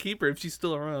obviously a keeper if she's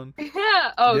still around.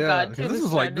 Yeah. Oh yeah, god. 'cause this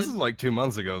is like 2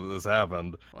 months ago that this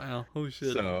happened. Wow. Holy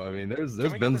shit. So I mean, there's we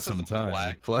get been this as some a time.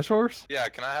 flag? Flesh horse? Yeah,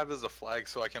 can I have it as a flag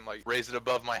so I can like raise it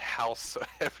above my house so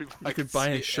everybody you can could buy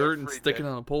see a it shirt and every stick day? it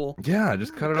on a pole. Yeah,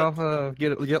 just cut it off.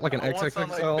 Get like an I want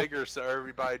something, XXXL. like, bigger so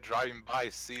everybody driving by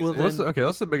sees Well, it. then-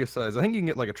 What's the biggest size? I think you can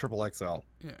get like a triple XL.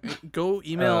 Yeah. Go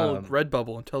email Um,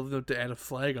 Redbubble and tell them to add a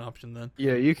flag option then.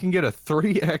 Yeah, you can get a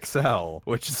 3XL,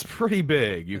 which is pretty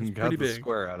big. You It's can cut pretty the big.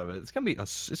 square out of it. It's gonna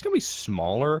be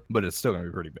smaller, but it's still gonna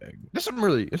be pretty big. There's some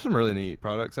really neat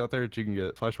products out there that you can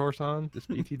get flesh horse on. Just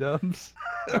BT dubs.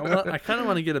 I kind of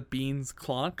want to get a beans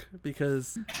clock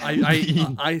because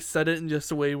I set it in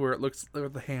just a way where it looks where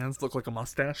the hands look like a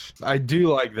mustache. I do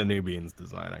like the new beans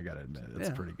design. I gotta admit, it's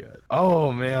Yeah. pretty good.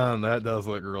 Oh man, that does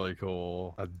look really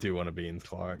cool. I do want a beans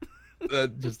clock.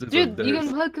 That just is Dude, you can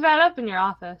hook that up in your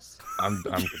office. I'm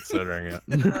considering it.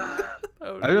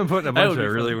 That would I've been putting a that bunch would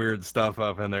of be really fun. weird stuff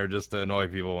up in there just to annoy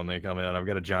people when they come in. I've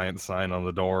got a giant sign on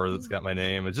the door that's got my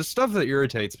name. It's just stuff that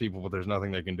irritates people, but there's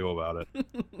nothing they can do about it.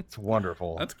 It's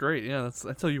wonderful. That's great. Yeah,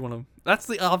 that's how you want to. That's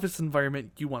the office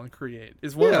environment you want to create.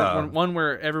 Is one Yeah. one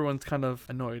where everyone's kind of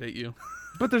annoyed at you.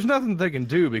 But there's nothing they can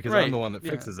do because Right, I'm the one that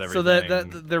yeah. fixes everything. So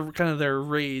that their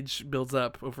rage builds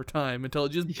up over time until it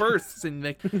just bursts and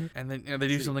they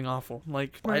do something awful,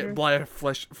 like buy a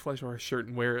flesh horse shirt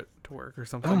and wear it to work or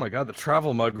something. Oh my god, the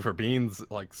travel mug for beans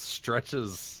like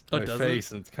stretches Oh, my does it?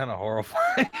 face and it's kind of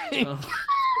horrifying. Oh.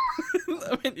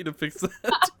 I might need to fix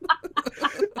that.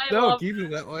 No, keep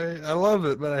it that way. I love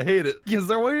it, but I hate it. Is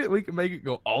there a way we can make it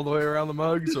go all the way around the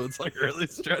mug so it's like really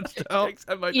stretched out?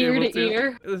 I might Ear be able to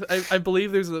ear. I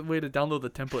believe there's a way to download the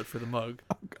template for the mug.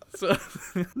 So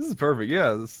This is perfect.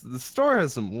 Yeah, the store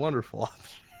has some wonderful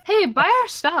Hey, buy our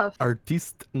stuff.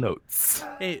 artiste notes.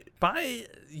 hey, buy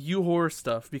U-Horror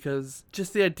stuff because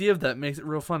just the idea of that makes it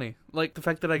real funny. Like the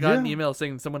fact that I got an Yeah. email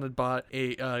saying someone had bought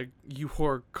a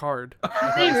U-Horror card.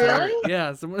 Hey, really?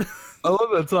 Yeah, someone. I love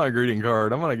that song greeting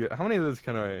card. I'm gonna get how many of those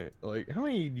can I like? How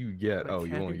many do you get? Oh,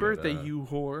 you Happy only birthday, get,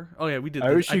 U-Whore. Oh yeah, we did.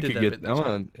 I wish you did could that get. bit in I the chat.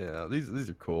 want. Yeah, these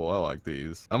are cool. I like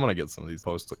these. I'm gonna get some of these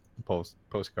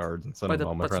postcards and send By them to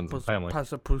all my friends and family. I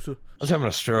Pasapusa. was having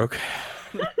a stroke.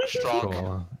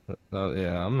 Strong. Cool.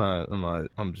 Yeah,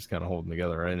 I'm just kind of holding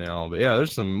together right now. But yeah,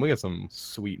 we got some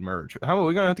sweet merch. How are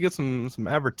we gonna have to get some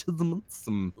advertisements,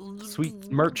 some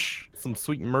sweet merch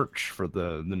for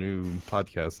the new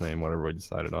podcast name, whatever we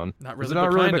decided on. Not Is really, it not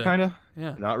but really, kinda. but kinda?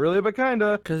 Yeah. Not really, but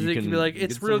kinda. Because You it could can be like, get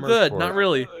it's some real merch good, for not it.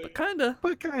 really, but kinda.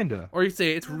 But kinda. Or you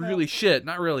say it's really shit,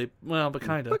 not really, well, but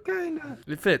kinda. But kinda.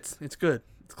 It fits. It's good.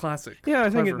 It's classic. Yeah, I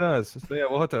think it Clever. does. So yeah,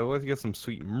 we'll have to get some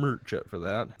sweet merch up for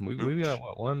that. We got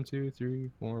what 1, 2, 3,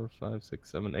 4, 5,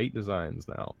 6, 7, 8 designs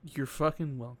now. You're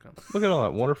fucking welcome. Look at all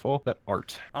that wonderful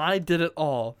art. I did it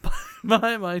all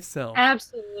by myself.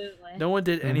 Absolutely. No one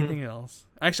did anything else.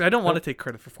 Actually, I don't want to take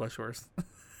credit for Flesh Horse.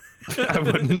 I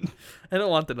wouldn't. I don't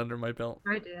want that under my belt.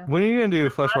 I do. When are you gonna do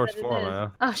Flesh glad Force that it 4, is.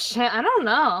 man? Oh shit, I don't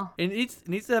know. It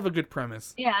needs to have a good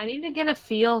premise. Yeah, I need to get a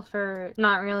feel for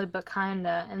not really, but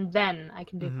kinda, and then I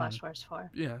can do Flash Force 4.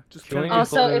 Yeah, just Can we kinda-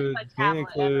 Also, if include, my can we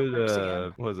tablet ever works include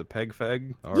again. what was it, Peg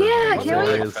Feg? Yeah, What's can we-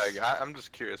 Peg is- Feg? I'm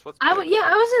just curious. What's I Peg yeah,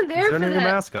 I Feg? wasn't there Is for there any that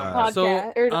mascot? podcast.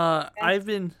 So or- I've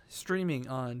been streaming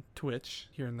on Twitch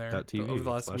here and there .tv over the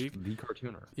last slash week. The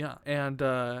Cartooner. Yeah, and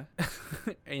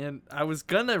and I was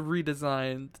gonna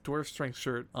redesign the Dwarf Strength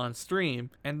shirt on stream,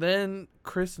 and then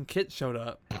Chris and Kit showed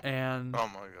up, and Oh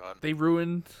my god. they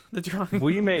ruined the drawing.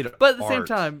 We made But at the same art.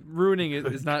 time, ruining it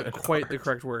is not Good quite the art.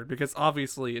 correct word, because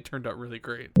obviously it turned out really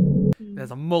great. It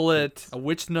has a mullet, a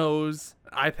witch nose,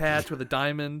 an eye patch with a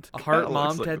diamond, a heart Kinda mom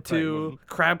looks like a tattoo, penguin.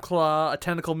 crab claw, a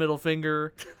tentacle middle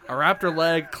finger, a raptor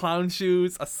leg, clown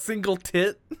shoes, a single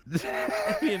tit.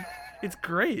 I mean, it's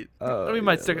great. Oh, I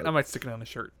might yeah, stick it on a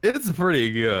shirt. It's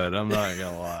pretty good. I'm not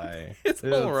gonna lie. It's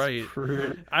all right.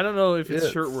 I don't know if it's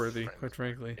It's- shirt worthy, quite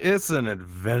frankly. It's an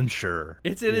adventure.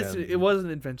 It was an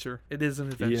adventure. It is an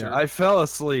adventure. Yeah, I fell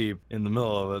asleep in the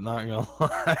middle of it. Not gonna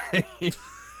lie.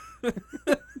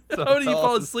 How do you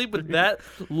fall asleep with that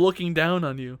looking down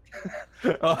on you?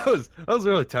 I was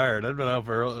really tired. I'd been up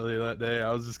early that day.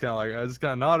 I just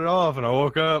kind of nodded off, and I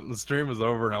woke up, and the stream was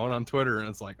over, and I went on Twitter, and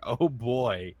it's like, oh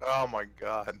boy, Oh my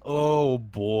god.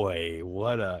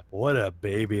 what a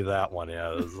baby that one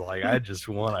is. Like, I just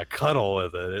want to cuddle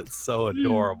with it. It's so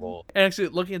adorable. And actually,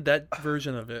 looking at that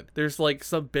version of it, there's like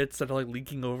some bits that are like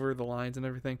leaking over the lines and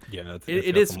everything. Yeah,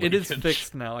 It is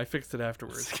fixed now. I fixed it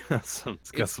afterwards.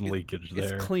 It's got some leakage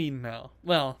there. It's clean now.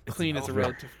 Well, It's clean is a very-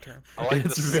 relative term. I like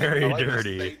It's the- very I like the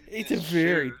dirty. Satan It's a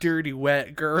very shoes. dirty,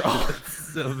 wet girl.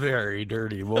 It's a very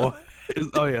dirty boy.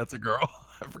 Oh yeah, it's a girl.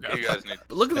 I forgot. You guys need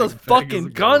But look at Peg- those Peg is fucking a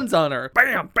girl. guns on her.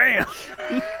 Bam, bam.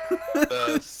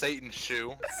 the Satan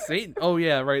shoe. Satan. Oh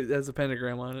yeah, right. There's a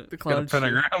pentagram on it. The Got a clown. shoe.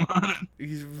 pentagram on it.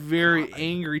 He's very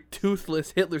angry,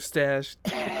 toothless Hitler stash.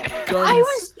 I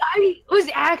Guns. was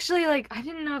actually like, I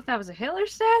didn't know if that was a Hitler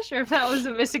stash or if that was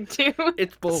a missing tooth. It's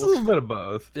It's both. a little bit of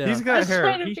both. Yeah. He's I got was hair.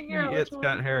 trying to figure out which It's got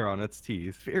one. hair on its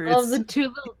teeth. Oh, It's, the two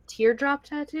little teardrop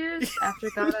tattoos after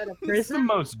it got out of it's the prison.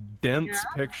 most dense Yeah.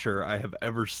 picture I have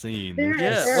ever seen. There There's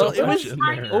Yeah, is. so well, it much was in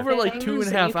tiny there. over like things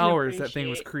 2.5 that you can hours that thing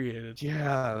was appreciate. created.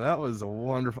 Yeah, that was a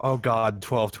wonderful. Oh God,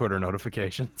 12 Twitter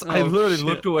notifications. I Oh, literally shit.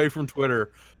 looked away from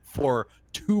Twitter for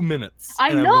 2 minutes. I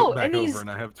and know, looked back and over he's-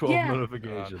 and I have 12 yeah.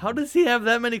 notifications. How does he have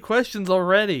that many questions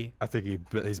already? I think he's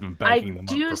been I banking them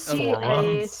do up for see 4 a months.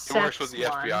 He works sex with the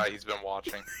one. FBI. He's been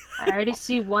watching. I already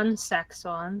see one sex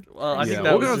one. Well, I Yeah, think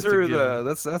that we'll was go just a through given.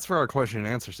 that's for our question and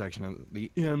answer section at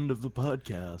the end of the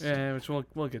podcast. Yeah, which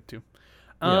we'll get to.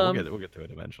 Yeah, we'll get to it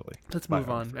eventually. Let's Bye, move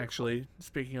on. Humphrey. Actually,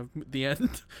 speaking of the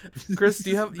end, Chris, do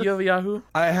you have a Yahoo?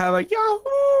 I have a Yahoo.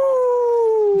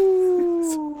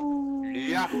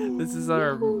 Yeah. This is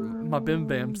our my Bim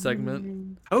Bam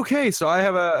segment. Okay, so I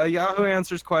have a Yahoo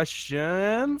Answers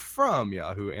question from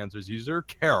Yahoo Answers user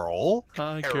Carol,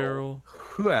 Hi, Carol. Carol.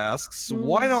 who asks,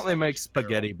 "Why don't they make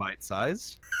spaghetti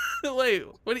bite-sized?" Wait,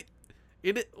 what?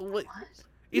 Wait, What?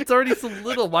 it's already so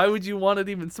little. Why would you want it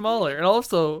even smaller? And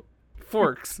also,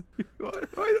 forks.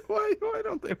 Why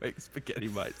don't they make spaghetti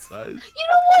bite-sized? You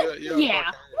know what? Yeah, Yeah.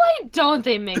 fucking- Why don't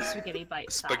they make spaghetti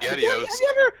bite size? SpaghettiOs. Have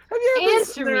you ever Answer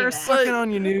sitting me there that. sucking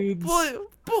on your nudes? I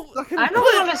don't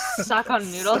want to suck on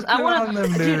noodles. I Sucking want on to,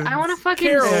 them dude. I want to nudes. fucking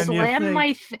Carol. And you slam think,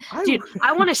 my, I dude. would-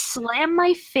 I want to slam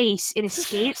my face in a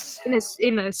skate, in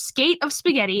a skate of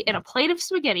spaghetti, in a plate of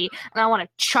spaghetti, and I want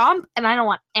to chomp, and I don't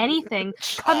want anything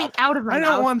coming out of my I mouth.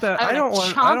 don't want that. I don't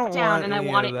want. chomp I don't down, want and I any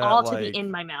want of it that, all to like, be in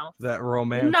my mouth. that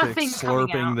romantic Nothing coming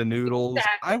slurping out. the noodles.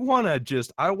 I want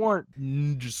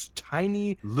just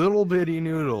tiny little bitty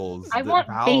noodles. I that want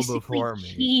bow basically before me.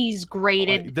 cheese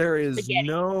grated. Like, there is spaghetti.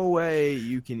 no way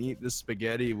you can eat this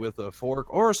spaghetti with a fork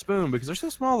or a spoon because they're so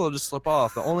small they'll just slip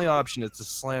off. The only option is to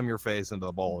slam your face into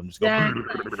the bowl and just go.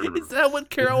 Is that what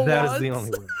Carol That wants? is the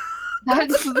only way.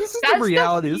 That's, This is that's the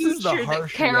reality. This is the future that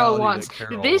harsh Carol reality wants. that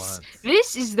Carol This wants.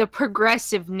 this is the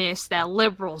progressiveness that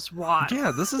liberals want.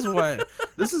 Yeah, this is what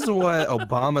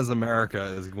Obama's America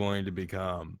is going to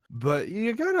become. But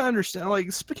you gotta understand,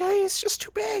 like, spaghetti is just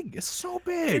too big. It's so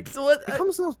big. It's what It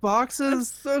comes in those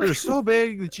boxes. so They're so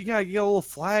big that you gotta get a little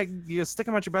flag. You gotta stick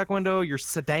them out your back window, your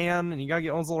sedan, and you gotta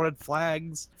get those little red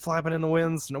flags flapping in the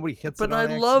wind so nobody hits But it. I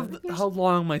on love accident. how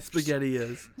long my spaghetti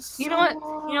is. You know what?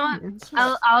 You know what? It's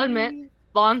so I'll admit, sweet.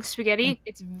 long spaghetti.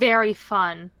 It's very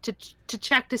fun to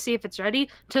check to see if it's ready.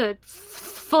 To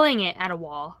fling it at a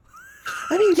wall.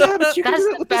 I mean, yeah, but you can That's do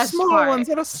the it with the best small part. ones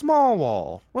at a small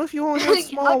wall. What if you only have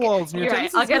small walls in your You're town?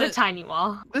 right. I'll get a tiny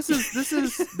wall. This is the You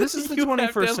have to 21st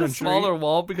have a century. smaller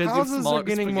wall because you have Houses smaller are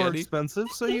getting more spaghetti. expensive,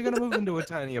 so you're gonna move into a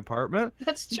tiny apartment.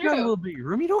 That's You got a true. little bigger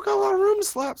room. You don't got a lot of room to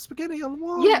slap spaghetti on the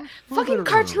wall. Yeah, A little bit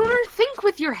fucking of room. cartooner, think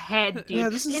with your head, dude. Yeah,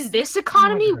 this is- In this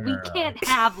economy, we Yeah. can't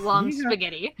have long We have-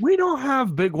 spaghetti. We don't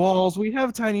have big walls. We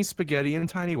have tiny spaghetti and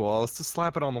tiny walls to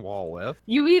slap it on the wall with.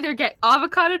 You either get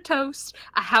avocado toast,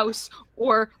 a house,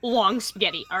 or long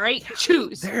spaghetti. All right,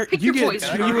 choose. There- Pick you your get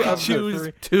poison. two You of the choose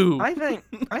three. two.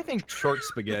 I think short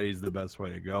spaghetti is the best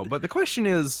way to go. But the question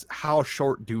is, how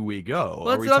short do we go?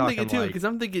 Well, Are we that's what I'm talking thinking too, like- because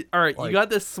I'm thinking, all right, you like- got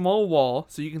this small wall,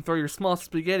 so you can throw your small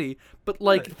spaghetti, but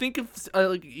like, Right. think of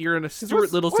like you're in a Stuart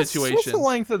what's- Little what's situation. the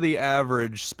length of the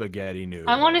average spaghetti noodle?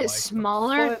 I want it Like,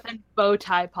 smaller foot than bow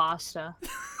tie pasta.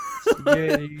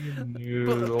 spaghetti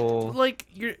noodle. Like,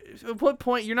 you're at what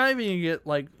point you're not even gonna get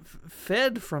like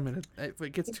fed from it if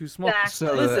it gets too small. Exactly.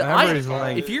 So Listen, the average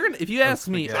length. if you of ask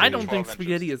me, I spaghetti. don't think 12 inches.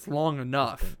 spaghetti is long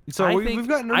enough. So I we've think,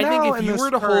 gotten I think now if in you this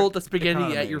were to current hold the spaghetti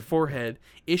at your economy. forehead,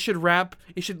 it should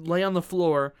lay on the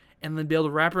floor and then be able to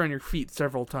wrap around your feet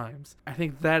several times. I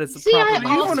think that is the See, I proper.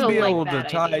 You want to also be like able to that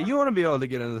tie. idea. You want to be able to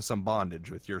get into some bondage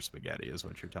with your spaghetti, is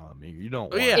what you're telling me. You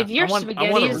don't. Oh Want yeah, If your I want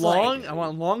spaghetti it is, long. like, I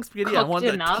want long spaghetti. I want cooked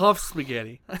the enough. tough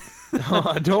spaghetti.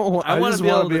 I don't. I I wanna just be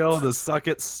want able to be to- able to suck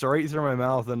it straight through my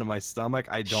mouth into my stomach.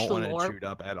 I don't want it Schlorp. chewed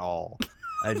up at all.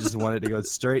 I just want it to go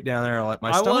straight down there and let my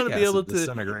I stomach want to be able acid to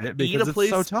disintegrate it eat because a it's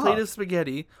so plate of tough.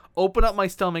 spaghetti, open up my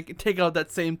stomach, and take out that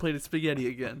same plate of spaghetti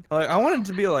again. Like, I want it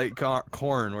to be like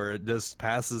corn, where it just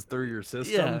passes through your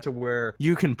system Yeah. to where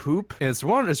you can poop. And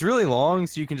it's really long,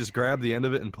 so you can just grab the end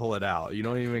of it and pull it out. You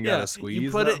don't even gotta squeeze.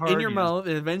 you put that it hard, in your you mouth,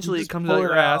 and eventually it just comes pull out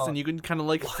your it ass, out. and you can kind of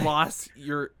like floss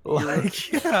your.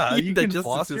 Like, yeah, your you can digestive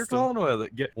floss your system. colon with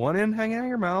it. Get one end hanging out of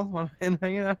your mouth, one end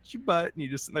hanging out your butt, and you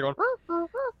just sit there going,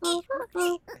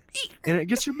 and it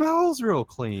gets your bowels real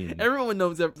clean. Everyone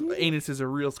knows that anuses are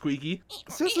real squeaky.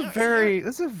 This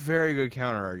is a very good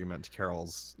counter argument to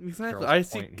Carol's. Exactly. Carol's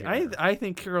point here. I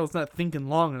think Carol's not thinking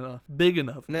long enough, big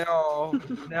enough.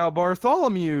 Now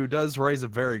Bartholomew does raise a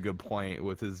very good point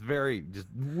with his very just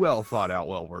well thought out,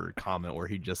 well worded comment where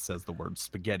he just says the word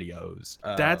SpaghettiOs.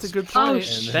 That's a good Oh, point.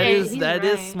 shit, that is he's that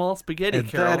is right. small spaghetti, and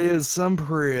Carol. that is some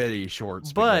pretty short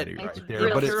But- spaghetti It's right there.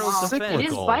 real But it's Carol's small. defense. It is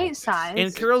cyclical. bite sized.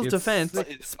 In Carol's It's- defense,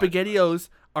 it's- SpaghettiOs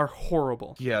are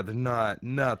horrible. Yeah, they're not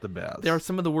the best. They are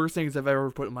some of the worst things I've ever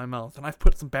put in my mouth, and I've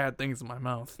put some bad things in my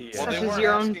mouth. Well, Such they as weren't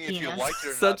your own asking if you penis. liked it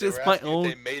or Such not. They as were my asking if own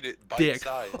they made it Dick.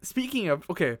 bite-sized. Speaking of,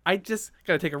 okay, I just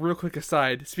gotta take a real quick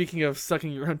aside. Speaking of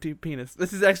sucking your own penis,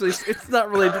 this is actually, it's not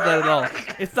related to that at all.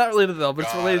 It's not related at all, but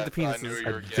it's related to God, I knew penises.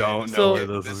 you were I gay. don't know So- where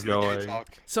this is is gay going. talk.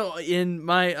 So in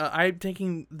my, I'm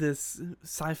taking this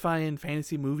sci-fi and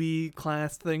fantasy movie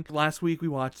class thing. Last week we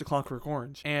watched The Clockwork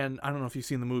Orange, and I don't know if you've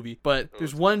seen the movie, but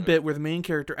there's one bit where the main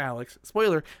character Alex,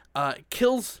 spoiler,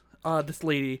 kills this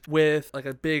lady with like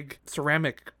a big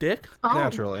ceramic dick. Oh,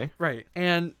 Naturally. Right.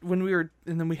 And when we were,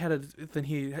 and then we had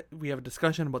we have a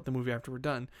discussion about the movie after we're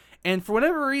done. And for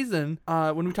whatever reason,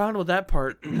 when we talked about that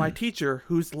part, my teacher,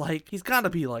 who's like, he's got to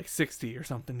be like 60 or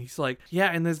something, he's like, yeah,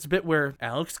 and there's a bit where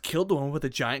Alex killed the one with a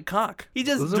giant cock. He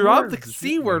just Those are dropped the words.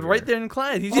 C word right there in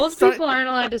class. He most just started, people aren't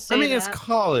allowed to say I mean, that. it's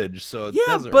college, so it yeah,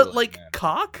 doesn't but really like matter,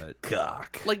 cock. but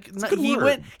cock. Like It's a good he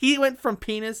word. went from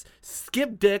penis,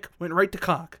 skipped dick, went right to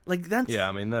cock. Like that's Yeah,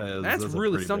 I mean that's that's a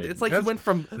really pretty something. big- It's like he that's- went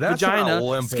from that's an vagina,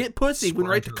 Olympic skip pussy, went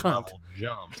right to sprinter cunt. level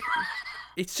Jump.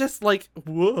 It's just like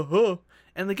whoa.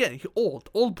 And again, old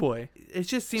boy. It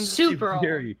just seems Super old.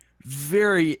 Very,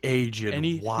 very aged. And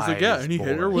he's wise like, yeah, and he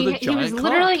hit her boy. with a He was giant cock.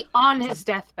 literally on his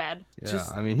deathbed. Yeah,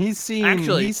 just- I mean, he's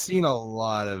seen a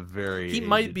lot of very. He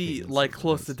might aged be penises like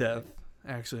close to and death, stuff.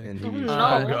 actually. And Oh, he, no.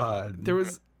 oh god, There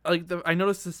was like I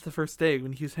noticed this the first day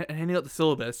when he was handing out the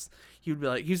syllabus. He would be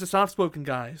like, he's a soft-spoken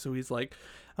guy, so he's like,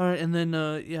 all right, and then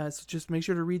yeah, so just make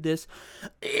sure to read this.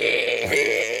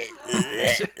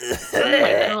 Oh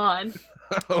my god.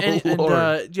 oh and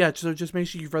lord. yeah, so just make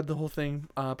sure you've read the whole thing.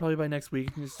 Probably by next week.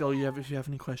 And still, if you have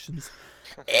any questions.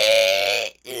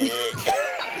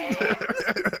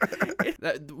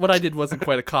 What I did wasn't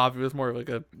quite a cough; it was more like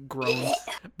a groan.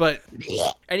 But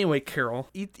anyway, Carol,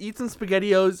 eat some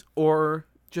SpaghettiOs or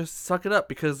just suck it up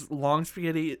because long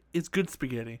spaghetti is good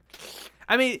spaghetti.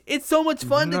 I mean, it's so much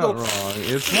fun to Not go. wrong.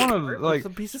 It's one of like, It's a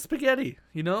piece of spaghetti,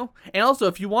 you know. And also,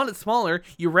 if you want it smaller,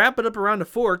 you wrap it up around a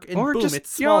fork, and or boom, just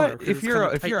it's you know smaller. what, 'cause if it's you're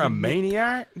kinda if you're a tightly knit.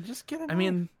 maniac, just get it. I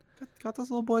mean, cut those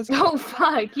little boys Oh up.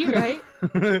 fuck, you right?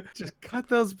 Just cut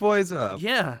those boys up.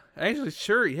 yeah, actually,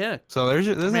 sure, yeah. So there's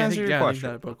your, this I mean, I answers think, your yeah, I think question.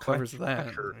 that about covers that. I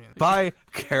mean, Bye,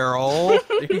 Carol.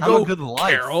 there you Have go, a good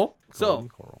life. Carol. So,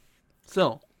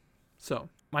 So,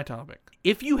 my topic.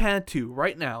 If you had to,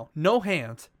 right now, no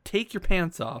hands, take your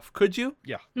pants off, could you?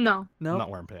 No. No? I'm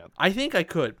not wearing pants. I think I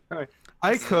could.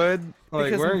 I could, like,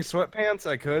 Because- wearing sweatpants,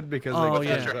 I could, because, Oh, like,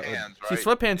 yeah. Just your that would- hands, See, right?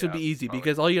 sweatpants would Yeah, be easy probably.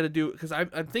 because all you got to do, because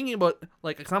I'm thinking about,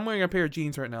 like, because I'm wearing a pair of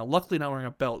jeans right now. Luckily, not wearing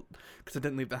a belt because I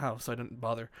didn't leave the house, so I didn't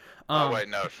bother. Oh wait,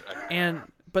 no.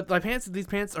 But these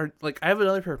pants are, like, I have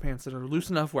another pair of pants that are loose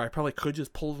enough where I probably could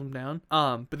just pull them down.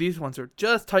 But these ones are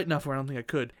just tight enough where I don't think I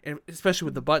could, and especially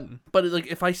with the button. But, like,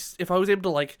 if I was able to,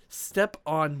 like, step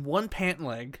on one pant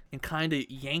leg and kind of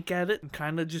yank at it and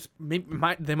kind of just, they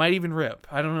might even rip.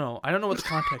 I don't know. I don't know what the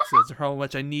context is or how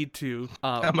much I need to,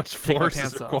 How much take my force is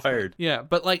pants off. required? Yeah,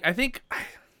 but, like, I think...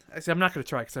 See, I'm not gonna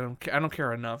try because I don't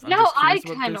care enough. I'm No, just I curious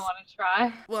about kind of this. want to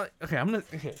try. Well, okay, I'm gonna.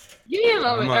 Okay. Give me a I'm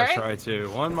moment, gonna alright? try to.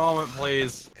 One moment,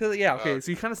 please. Cause yeah, okay.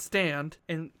 So you kind of stand,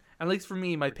 and at least for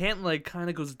me, my pant leg kind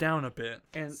of goes down a bit,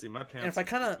 and See, my pants. and if I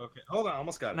kind of, Okay, hold on,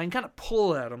 almost got and it. I can kind of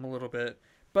pull at them a little bit,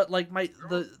 but like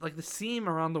the seam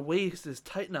around the waist is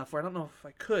tight enough where I don't know if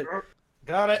I could.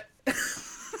 Got it.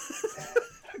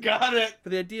 Got it.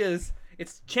 But the idea is,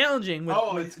 it's challenging with,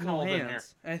 Oh, with it's no cold in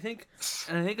hands. And I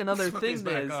think another thing It's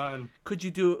back is, on. could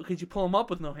you pull them up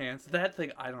with no hands? That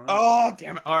thing, I don't know. Oh,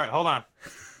 damn it. All right, hold on.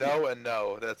 No and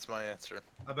no. That's my answer.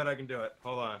 I bet I can do it.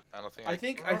 Hold on. I don't think. I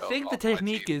think can the off my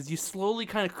technique teeth. is you slowly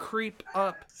kind of creep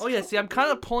up. Oh yeah, see, I'm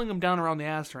kind of pulling them down around the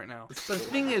ass right now. But the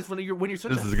thing is, when you're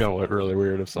such This a is gonna look really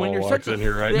weird if when someone you're walks such a in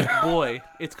here right thick now. boy,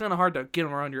 it's kind of hard to get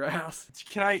them around your ass.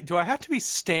 Do I have to be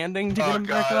standing to get Oh them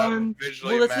back god, I'm on?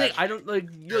 visually Well, that's the thing. I imagining- don't like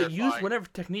use terrifying. whatever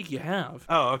technique you have.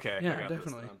 Oh, okay. Yeah, I got this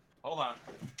definitely. then. Hold on.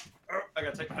 Oh, I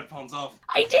gotta take my headphones off.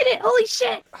 I did it! Holy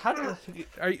shit! How do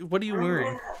what are you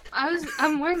wearing?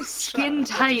 I'm wearing skin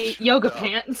tight yoga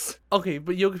pants. Okay,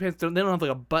 but yoga pants they don't have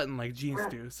like a button like jeans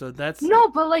do, so that's No,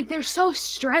 but like they're so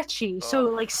stretchy, so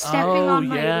like stepping Oh, on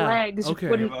my yeah. legs Okay.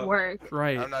 wouldn't work.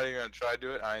 right. I'm not even gonna try to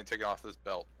do it. I ain't taking off this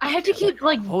belt. I had to keep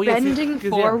like Oh, yeah, see, bending 'cause, yeah.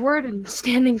 forward and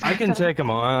standing back I can up. take them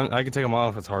on. I can take them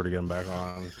off. It's hard to get them back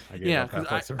on. I gave Yeah, up halfway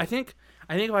 'cause through. I think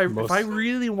if I Most-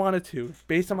 really wanted to,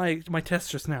 based on my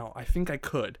test just now, I think I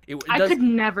could. I could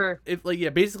never. If like yeah,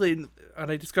 basically what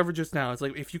I discovered just now is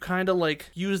like if you kind of like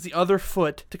use the other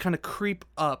foot to kind of creep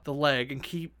up the leg and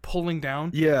keep pulling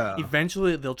down, Yeah.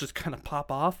 eventually they'll just kind of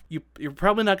pop off. You're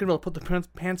probably not gonna be able to put the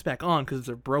pants back on because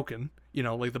they're broken. You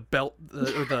know, like the belt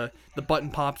or the button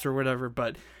pops or whatever.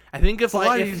 But I think It's a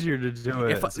lot easier to do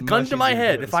it. It's gun much to my easier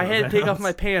head, do it if I had to take off someone my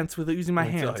else. pants without using my I'll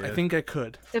tell hands, I you. think I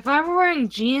could. If I were wearing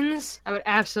jeans, I would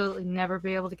absolutely never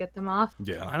be able to get them off.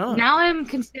 Yeah. I don't know. Now I'm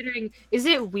considering, is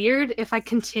it weird if I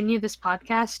continue this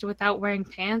podcast without wearing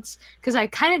pants? Because I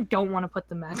kind of don't want to put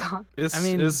them back on. It's, I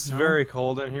mean, it's no. very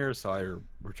cold in here, so I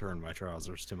return my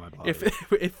trousers to my body. If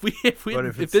But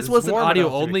if this it's wasn't warm audio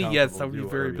enough to be only, yes, that comfortable, would be do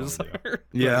very whatever you wanna bizarre.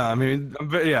 yeah, I mean,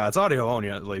 but yeah, it's audio only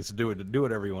at least. Do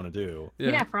whatever you want to do.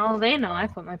 Yeah. For all they know, I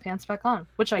put my pants back on,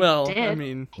 which I Well, did. I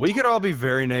mean, We could all be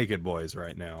very naked boys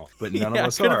right now, but none yeah, I of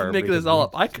us could are. have making because this all we-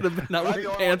 up. I could have been not Am I wearing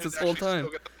the only pants one this who's whole actually time.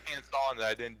 Still got the pants on that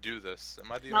I didn't do this.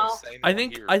 Am I the No. only sane I one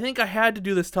think here? I had to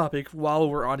do this topic while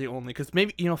we're audio only because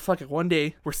maybe fuck it, one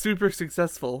day we're super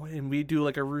successful and we do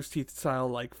like a Rooster Teeth style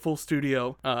like full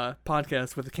studio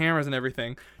podcast with the cameras and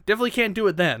everything. Definitely can't do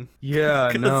it then. Yeah,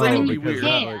 'Cause no, then it'd be because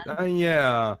weird. that, like,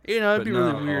 yeah. It'd But be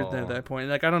really weird then at no. that point.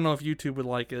 Like I don't know if YouTube would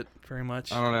like it very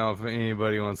much. I don't know if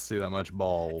anybody wants to see that much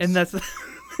balls. And that's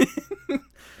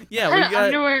yeah, What we kind of got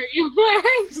underwear are you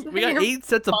wearing? we got Your 8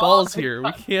 sets of balls balls here.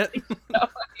 We can't.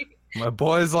 my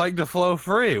boys like to flow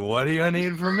free. What do you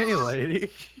need from me,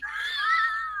 lady?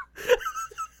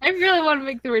 I really want to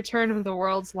make the return of the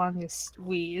world's longest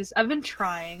wheeze. I've been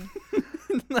trying.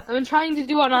 I've been trying to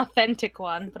do an authentic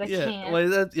one, but I Yeah, can't. well,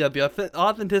 the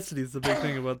authenticity is the big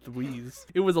thing about the wheeze.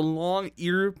 It was a long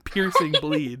ear-piercing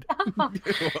bleed. And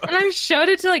I showed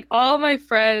it to like all my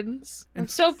friends. I'm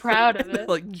so proud of it.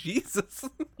 Like Jesus.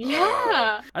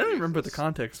 Yeah. I don't even remember what the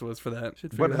context was for that.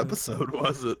 Should What figure that out. episode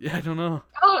was it? Yeah, I don't know.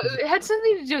 Oh, it had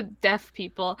something to do with deaf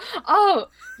people. Oh,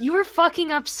 you were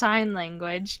fucking up sign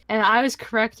language, and I was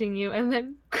correcting you, and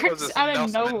then Chris this out of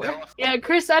Nelson nowhere. Mandela? Yeah,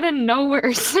 Chris out of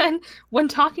nowhere said, when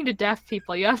talking to deaf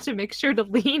people, you have to make sure to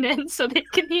lean in so they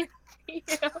can hear you.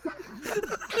 And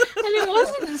it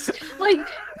wasn't like,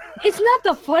 it's not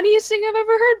the funniest thing I've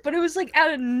ever heard, but it was like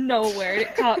out of nowhere. And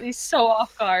it caught me so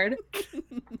off guard.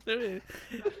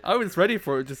 I was ready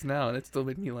for it just now, and it still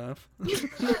made me laugh.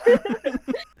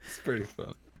 It's pretty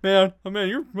fun. Man,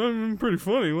 you're pretty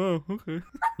funny. Wow, okay.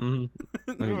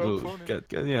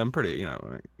 Mm-hmm. Yeah, I'm pretty. I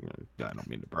don't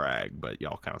mean to brag, but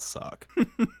y'all kind of suck.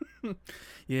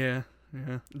 Yeah,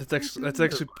 Yeah, that's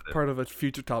actually part of a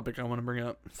future topic I want to bring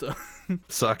up. So,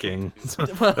 Sucking.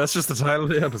 Well- That's just the title of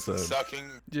the episode. Sucking.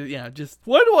 just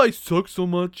why do I suck so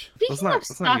much? Speaking not- of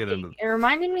let's not get sucking, into- it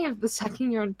reminded me of the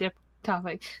sucking your own dip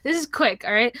topic. This is quick,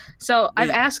 all right? So I've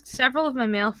Wait. asked several of my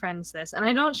male friends this, and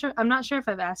I'm not sure if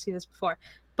I've asked you this before,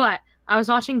 but I was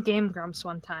watching Game Grumps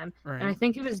one time, and I Right.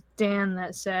 think it was Dan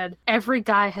that said every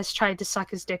guy has tried to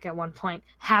suck his dick at one point.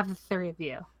 Have the three of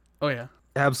you. Oh yeah,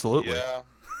 Absolutely. Yeah.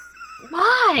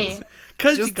 Why?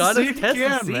 because Just you gotta see if test you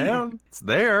and can, see. man. It's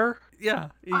there. Yeah.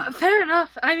 Fair enough.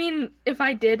 I mean, if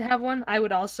I did have one, I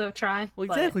would also try. Well,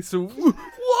 but- exactly. So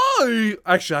why?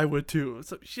 Actually, I would too.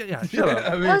 So yeah, shut up.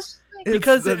 I mean, That's-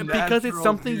 Because the because it's natural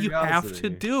something you have to curiosity.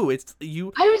 do. It's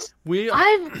you. I was. We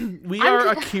I'm. we I'm are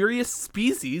a just- curious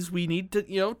species. We need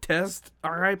to test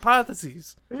our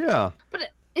hypotheses. Yeah.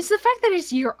 It's the fact that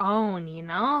it's your own, you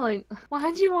know? Like,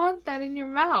 why'd you want that in your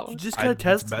mouth? You just gotta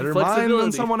test the better mine than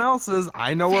flexibility. someone else's.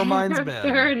 I know where mine's Fair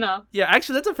been. enough. Yeah,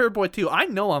 actually, that's a fair point too. I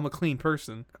know I'm a clean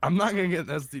person. I'm not gonna get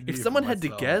an STD. If for someone had to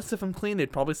myself. guess if I'm clean,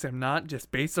 they'd probably say I'm not,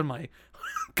 just based on my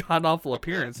god awful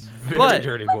appearance. Very But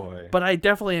dirty boy. but I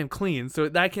definitely am clean, so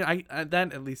that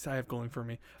that at least I have going for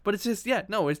me. But it's just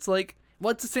it's like. Well,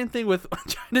 it's the same thing with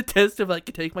trying to test if I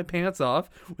can take my pants off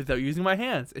without using my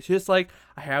hands. It's just like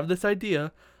I have this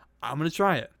idea, I'm gonna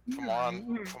try it. Come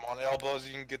on, elbows.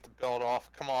 You can get the belt off.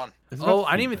 Come on. Oh,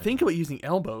 I didn't even think about using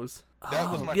elbows.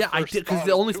 That was Oh, my yeah, I first did because thought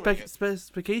the of only doing it.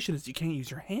 specification is you can't use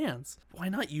your hands. Why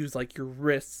not use like your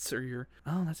wrists or your?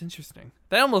 Oh, that's interesting.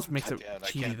 That almost makes it Damn, I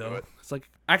cheaty can't do though. it. It's like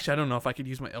actually I don't know if I could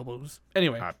use my elbows.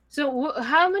 Anyway, So,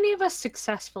 how many of us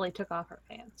successfully took off our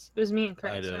pants? It was me and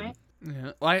Chris, I did. right?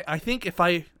 yeah. Well, I think if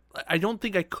I don't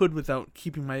think I could without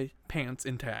keeping my pants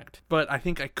intact, but I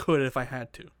think I could if I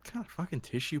had to. What kind of fucking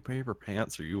tissue paper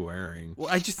pants are you wearing? Well,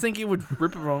 I just think it would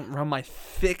rip around my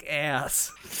thick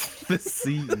ass. The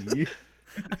CE.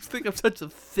 I just think I'm such a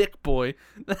thick boy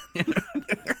that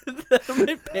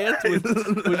my pants would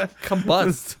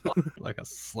combust. Like a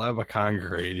slab of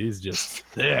concrete. He's just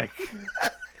thick.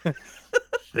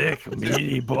 Thick,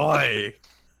 meaty boy.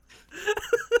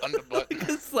 Underbutt.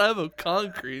 A slab of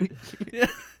concrete. Yeah.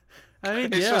 I mean,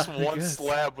 It's yeah. just I one guess.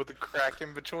 slab with a crack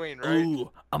in between, right? Ooh,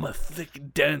 I'm a thick,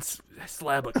 dense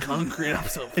slab of concrete. I'm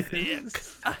so thick.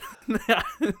 It's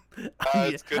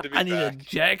good to be I need a back.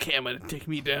 jackhammer to take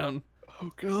me down.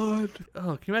 Oh god.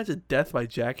 Oh, can you imagine death by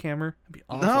jackhammer? That'd be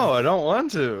awesome. No, I don't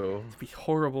want to. It'd be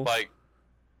horrible. Like.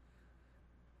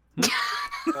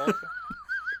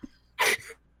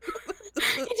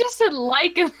 He just said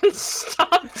like and then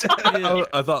stopped talking.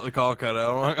 I thought the call cut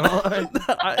out. I'm not gonna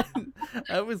lie.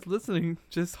 I was listening,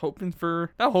 just hoping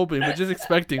for, not hoping, but just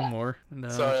expecting more. No.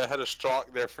 Sorry, I had a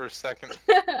stroke there for a second.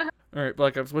 All right,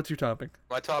 Black Ops, what's your topic?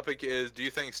 My topic is: do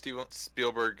you think Steven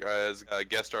Spielberg is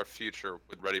guest star future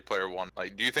with Ready Player One?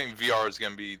 Like, do you think VR is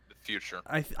gonna be the future?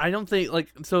 I don't think,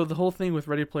 like, so the whole thing with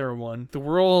Ready Player One, the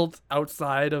world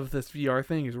outside of this VR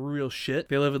thing is real shit.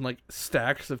 They live in, like,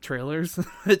 stacks of trailers,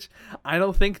 which I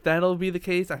don't think that'll be the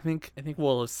case. I think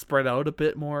we'll spread out a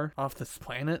bit more off this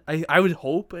planet. I would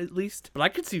hope, at least. But I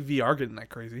could see VR getting that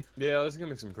crazy. Yeah, there's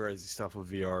gonna be some crazy stuff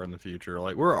with VR in the future.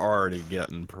 Like, we're already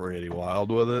getting pretty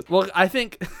wild with it. Well, I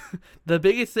think the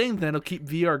biggest thing that'll keep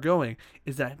VR going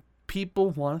is that people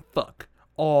want to fuck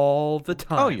all the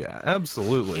time. Oh yeah,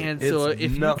 absolutely. And so It's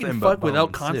if you nothing can but fuck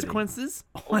without Bone City. consequences,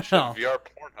 Holy shit, wow. VR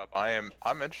Pornhub.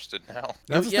 I'm interested now.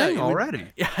 That's the Yeah, thing it would- already.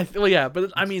 Yeah, well, yeah,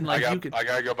 but I mean, like, I you could.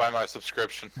 gotta go buy my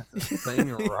subscription.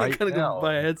 Thing right I gotta now. go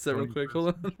buy a headset real quick.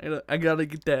 Hold on. I gotta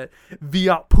get that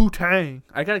VR pootang.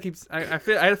 I gotta keep. I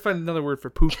gotta find another word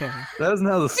for pootang. That is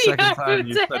now the second Yeah, time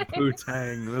you said Poontang.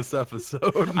 Poontang this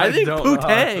episode. I think don't know how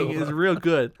I feel pootang is about real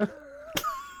good,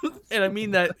 and I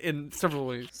mean that in several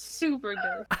ways. Super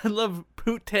good. I love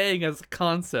pootang as a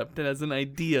concept and as an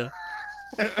idea.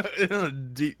 it. In a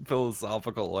deep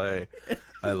philosophical way.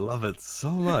 I love it so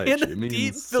much. In a it means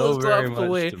deep so very philosophical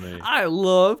much way, to me. I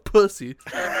love pussy.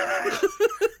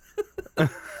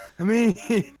 I mean,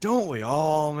 don't we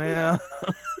all, man?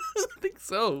 I think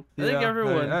so. I think Yeah,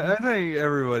 everyone. I think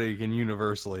everybody can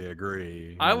universally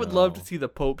agree. I you would love know. to see the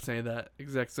Pope say that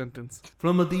exact sentence.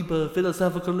 From a deeper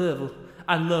philosophical level,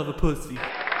 I love a pussy.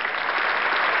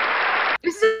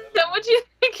 Is that what you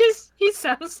think he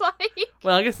sounds like?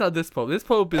 Well, I guess not this Pope. This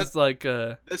Pope is like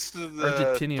This is the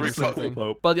Argentinian or three something.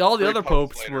 Pope. But all the Three other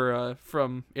popes popes later. were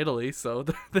from Italy, so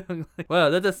they're like,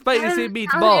 well, that's a spicy Italian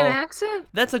meatball. accent?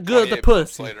 That's a good 28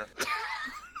 popes pussy. later.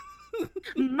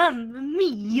 Mamma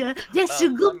mia, that's a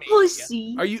Mamma good mia.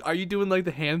 pussy. Are you doing like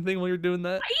the hand thing while you're doing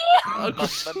that? Mamma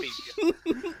mia.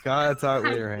 Gotta talk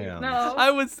with your hands. No.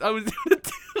 I was gonna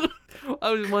do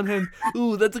I was in one hand.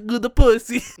 Ooh, that's a good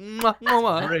pussy. Mwah,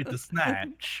 mwah. Great to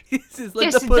snatch. This is like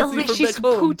Yes, the pussy delicious from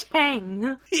back home.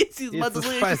 putang. This is my It's a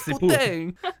delicious spicy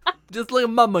putang. Just like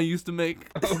Mama used to make.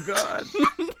 Oh God.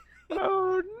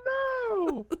 Oh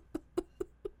no.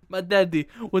 My daddy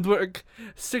would work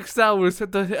 6 hours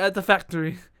at the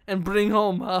factory and bring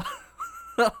home a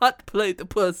hot plate of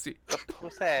pussy. The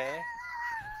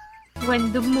pussy.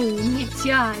 When the moon hits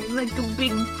your eye like a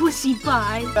big pussy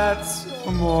pie. That's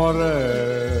amore.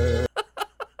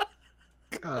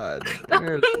 God. That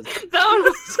one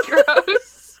was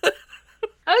gross.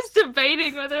 I was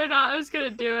debating whether or not I was gonna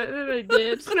do it, and then I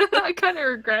did. I kind of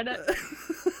regret it.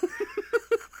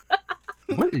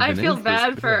 I feel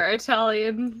bad for our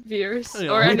Italian viewers, Oh, yeah.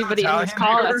 or We're anybody Italian who's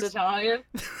called us viewers? Italian.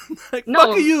 Like, No,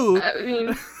 fuck you. I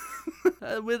mean,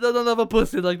 We don't love a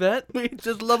pussy like that. We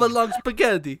just love a long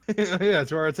spaghetti. Yeah,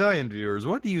 to our Italian viewers,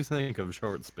 what do you think of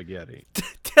short spaghetti?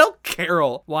 Tell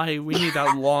Carol why we need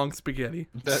that long spaghetti.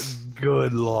 That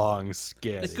good long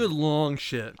spaghetti. It's good long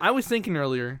shit. I was thinking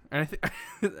earlier, and I think,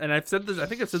 and I've said this. I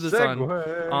think I've said this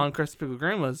Segue. on Crusty Pickle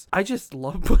Grandma's. I just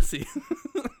love pussy.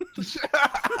 it's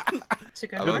a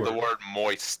good I one. like the word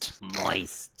moist.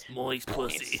 Moist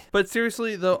pussy. But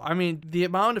seriously, though, I mean, the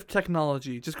amount of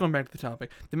technology, just going back to the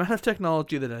topic, the amount of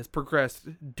technology that has progressed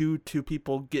due to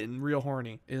people getting real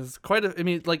horny is quite a. I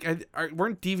mean, like,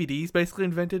 weren't DVDs basically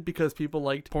invented because people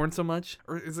liked porn so much?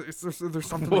 Or is there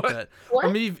something like that? What? Or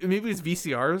maybe it was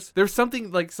VCRs. There's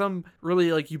something like some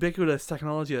really like ubiquitous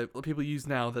technology that people use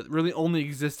now that really only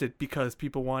existed because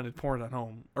people wanted porn at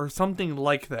home. Or something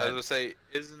like I was that. gonna say,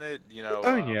 isn't it,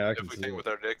 Oh, yeah, I if can we see think it. with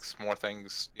our dicks, more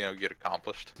things, get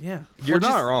accomplished. Yeah. You're Or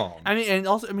just- not wrong. I mean, and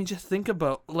also, I mean, just think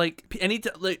about like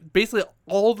basically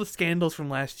all the scandals from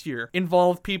last year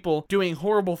involve people doing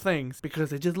horrible things because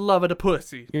they just love it a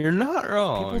pussy. You're not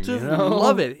wrong. People just you know?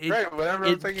 love it. Right, whenever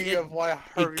I'm it- thinking it- of why it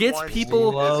Harvey gets Weinstein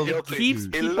people- is it guilty, keeps he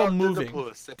people loved the moving.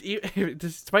 pussy.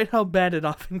 Despite how bad it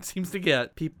often seems to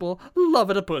get, people love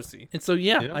it a pussy. And so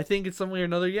yeah, Yeah. I think in some way or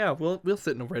another, yeah, we'll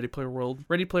sit in a Ready Player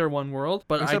One world.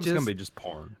 But Except I it's just gonna be just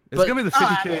porn. It's but- gonna be the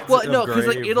 50 Shades well, of no, because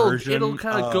like Grey it'll version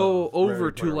kind of of go over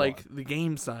Ready to Player like One. the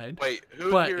game side. Wait,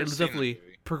 who But here it'll has seen the definitely movie?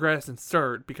 progress and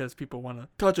start because people want to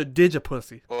touch a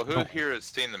pussy. Well, who here has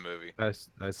seen the movie?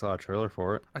 I saw a trailer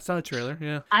for it. I saw a trailer.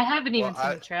 Yeah. I haven't even Well,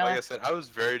 seen the trailer. Like I said, I was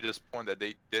very disappointed that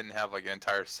they didn't have like an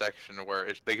entire section where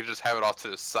they could just have it off to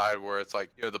the side where it's like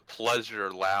the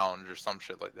pleasure lounge or some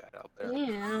shit like that out there.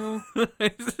 Yeah.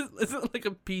 is it like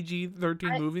a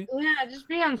PG-13 movie? Yeah, just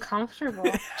be uncomfortable.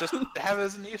 Just have it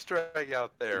as an Easter egg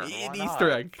out there. An Why not? Easter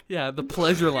egg. Yeah, the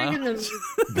pleasure Back in lounge.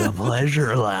 The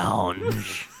Pleasure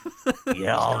Lounge.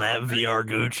 Yeah, all that VR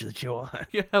gooch that you want.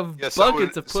 You have Yeah, so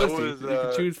buckets is- of so pussy is, that you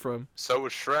can choose from. So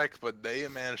was Shrek, but they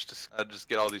managed to just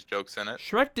get all these jokes in it.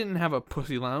 Shrek didn't have a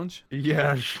pussy lounge.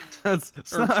 Yeah, that's.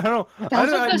 I don't. That's I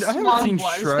what the haven't swamp seen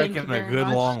was, Shrek thank you in a very good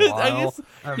much. long I while. guess,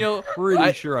 I'm you know,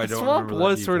 pretty sure I don't Swamp remember that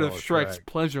was sort of detail Shrek's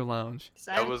pleasure lounge.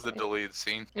 That was the Exactly. deleted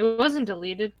scene. It wasn't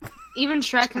deleted. Even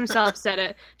Shrek himself said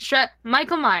it.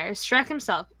 Michael Myers, Shrek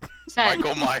himself said.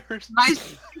 Michael Myers.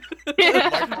 Yeah.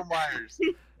 Michael Myers,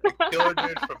 the killer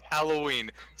dude from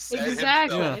Halloween, said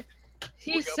Exactly. himself.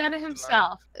 He Wake up said it tonight.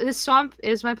 himself. The swamp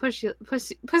is my pussy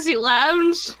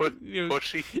lounge. You know,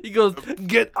 Pushy. he goes,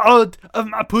 "Get out of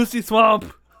my pussy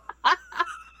swamp."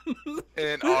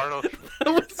 And Arnold.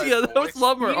 That was a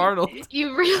lot more Arnold.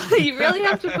 You really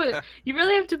have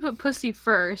to put pussy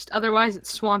first, otherwise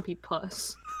it's swampy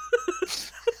puss.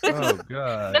 Oh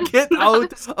god. Get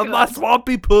out of my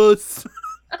swampy puss.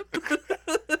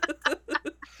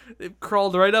 They've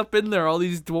crawled right up in there, all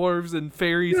these dwarves and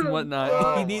fairies and whatnot.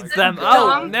 Oh He my needs God. them out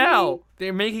Donkey. now.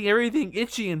 They're making everything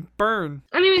itchy and burn.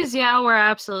 Anyways, yeah, we're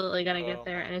absolutely gonna get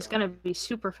there, and it's gonna be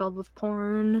super filled with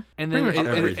porn. And then, Pretty much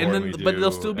every and then, porn we but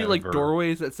there'll do still be like ever.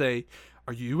 doorways that say,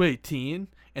 "Are you 18?"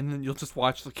 And then you'll just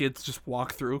watch the kids just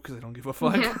walk through because they don't give a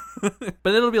fuck. Yeah. But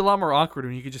then it'll be a lot more awkward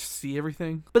when you could just see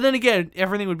everything. But then again,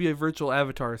 everything would be a virtual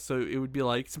avatar, so it would be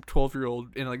like some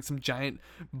 12-year-old and like some giant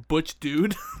butch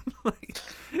dude. Like,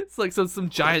 it's like some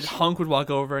giant hunk would walk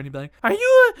over and he'd be like, "Are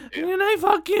you? Can I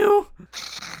fuck you?"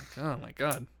 Oh my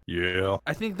god. Yeah.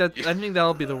 I think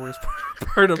that'll be the worst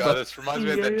part of God, it. this reminds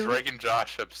me of that Yeah. Drake and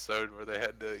Josh episode where they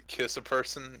had to kiss a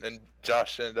person and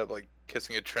Josh ended up like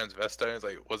kissing a transvestite. It's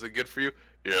like, was it good for you?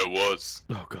 Yeah, it was.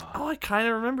 Oh god. Oh, I kind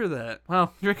of remember that.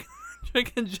 Wow,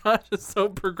 Drake and Josh is so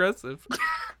progressive.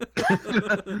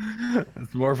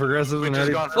 It's more progressive We than just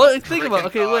Eddie. gone from Well, think Drake about and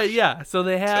okay, wait, Josh yeah. So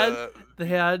they had to-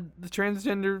 the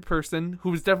transgender person who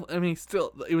was definitely. I mean,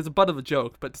 still, it was a butt of a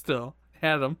joke, but still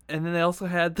had him. And then they also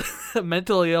had the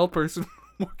mentally ill person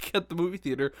working at the movie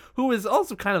theater who is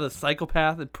also kind of a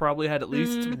psychopath and probably had at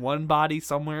least one body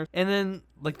somewhere. And then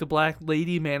like the black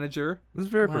lady manager. This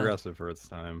is very progressive for its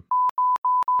time.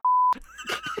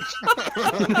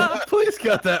 Please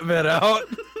cut that bit out.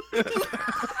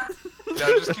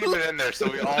 No, just keep it in there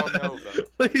so we all know about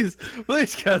it.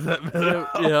 Please cut that bit out.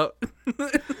 Yep.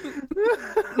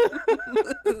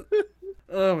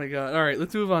 Oh my god. All right,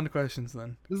 let's move on to questions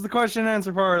then. This is the question and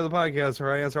answer part of the podcast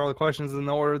where I answer all the questions in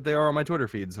the order they are on my Twitter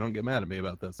feed, so don't get mad at me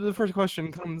about this. The first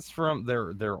question comes from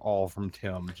they're all from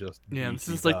Tim. This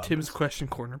is like Tim's question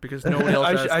corner because nobody else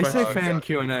has I say questions. fan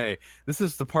Q&A. This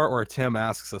is the part where Tim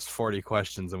asks us 40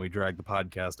 questions and we drag the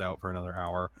podcast out for another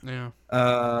hour. Yeah.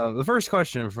 The first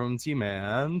question from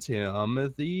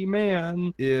Timothy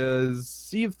Man is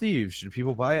Sea of Thieves. Should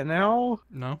people buy it now?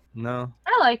 No.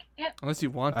 I like it. Unless you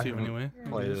want I to haven't anyway.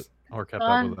 Played it or kept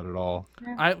up with it at all.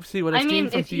 I see what I've seen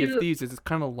from if Sea of you- Thieves is it's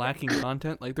kind of lacking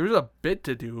content. Like there's a bit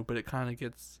to do, but it kind of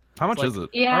gets. How much like, is it?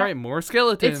 Yeah. All right, more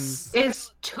skeletons.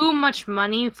 It's too much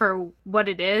money for what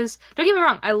it is. Don't get me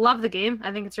wrong. I love the game.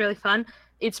 I think it's really fun.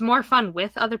 It's more fun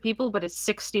with other people, but it's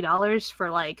 $60 for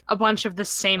like a bunch of the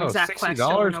same exact quests.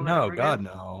 over and $60? over No, again. God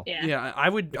no. Yeah. Yeah, I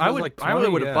would It was like I would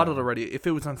 20, have bought it yeah. already if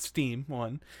it was on Steam.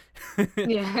 One.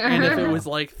 Yeah. And if it was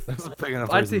like, That's a big enough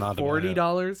I'd reason say not to buy it.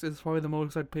 $40 is probably the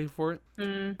most I'd pay for it.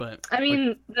 But I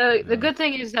mean, the good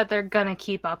thing is that they're gonna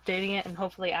keep updating it and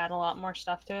hopefully add a lot more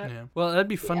stuff to it. yeah, well, that'd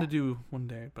be fun to do one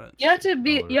day. But You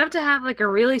have to have like a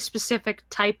really specific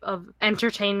type of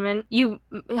entertainment. You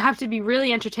have to be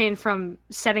really entertained from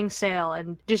setting sail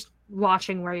and just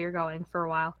watching where you're going for a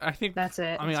while. I think That's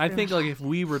it. I mean, It's I pretty think much- like if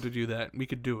we were to do that, we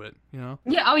could do it. You know?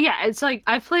 Yeah, oh yeah, it's like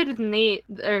I've played with Nate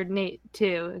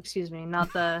too, excuse me,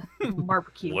 not the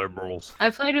barbecue. Liberals.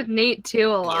 I've played with Nate too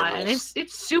a lot, and Liberals.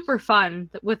 it's super fun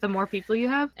with the more people you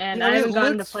have. And Yeah, I it haven't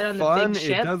gotten to looks play on the fun. big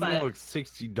ship, It doesn't but look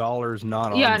 $60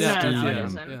 not yeah, on no, Yeah, no, Steam. it yeah,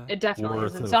 isn't. yeah. It definitely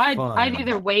Worth isn't. of So I'd fun.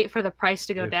 either wait for the price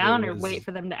to go If it down or was wait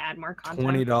for them to add more content.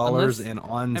 $20 Unless- and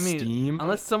on I mean, Steam.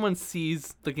 unless someone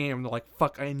sees the game, and they're like,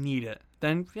 "Fuck, I need it."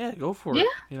 Then yeah, go for Yeah. it.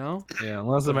 You know? Yeah,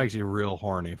 unless it makes you real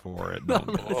horny for it. Don't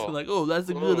do it. Whoa. Like, oh, that's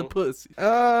a good Whoa. pussy. Next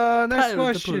Tired of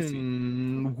the pussy.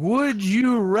 question. Would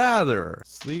you rather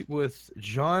sleep with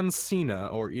John Cena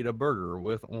or eat a burger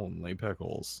with only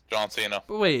pickles? John Cena.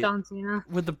 But wait, John Cena.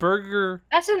 with the burger,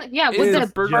 That's yeah. is With the the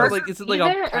burger like is it like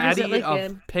either, a or is patty it like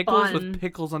of a pickles bun? with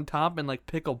pickles on top and like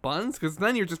pickle buns? Because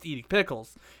then you're just eating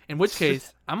pickles. In which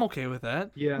case, I'm okay with that.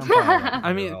 Yeah, I'm fine with that.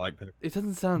 I mean, I like pickles. It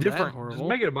doesn't sound that Different. Just horrible.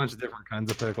 make it a bunch of different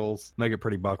kinds of pickles. Make it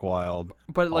pretty buck wild.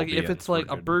 But like if albeit it's like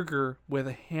a burgered. burger with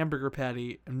a hamburger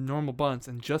patty and normal buns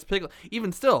and just pickle,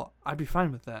 even still, I'd be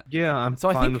fine with that. Yeah, I'm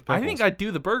So fine with I pickles. think I'd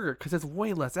do the burger because it's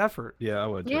way less effort. Yeah, I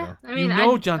would. Yeah, too. I mean, you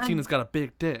know, I'd- John I'd- Cena's got a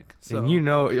big dick. So And you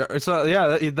know, so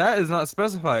yeah, that is not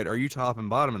specified. Are you top and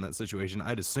bottom in that situation?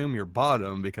 I'd assume you're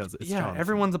bottom because it's yeah, John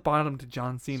everyone's a bottom to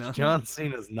John Cena. Cena. John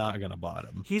Cena's not gonna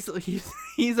bottom.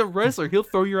 He's a wrestler. He'll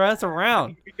throw your ass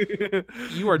around.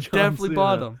 You are John definitely Cena-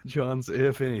 bottom. John's,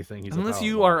 if anything, he's Unless a power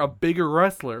you are a bottom. bigger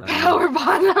wrestler. Power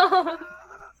bottom.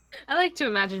 I like to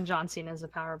imagine John Cena as a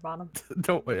power bottom.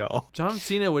 Don't we all? John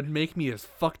Cena would make me his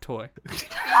fuck toy.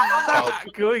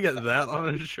 Can we get that on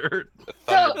a shirt?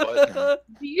 Thunder button.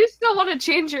 Do you still want to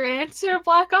change your answer,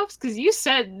 Black Ops? Because you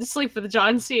said sleep with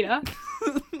John Cena.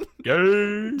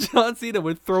 Gay. John Cena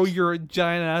would throw your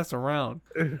giant ass around.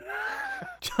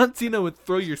 John Cena would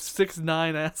throw your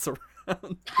 6'9" ass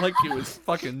around like it was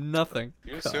fucking nothing.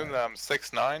 You assume that I'm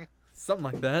 6'9"? Something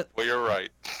like that. Well, you're right.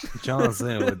 John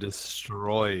Cena would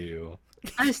destroy you.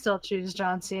 I still choose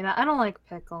John Cena. I don't like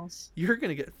pickles. You're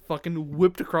gonna get fucking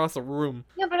whipped across a room.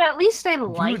 Yeah, but at least I You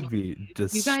like. would be You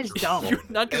guys destroyed. don't. You're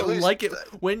not At gonna least- like it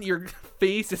when your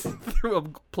face is through a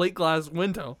plate glass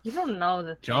window. You don't know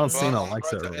the. John thing. Cena Well,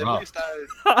 likes it at rough. least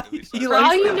at least He For I- all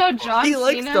likes you to- know, John he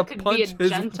likes Cena to could be a punch his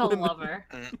gentle women. lover.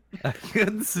 I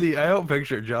can see. I don't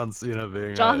picture John Cena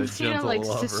being John a Cena gentle likes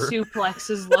lover. to suplex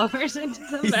his lovers into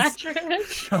the He's-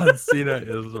 mattress. John Cena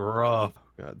is rough.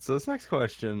 God. So this next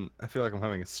question, I feel like I'm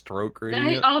having a stroke reading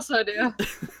I it. also do.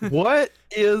 What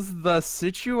is the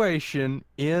situation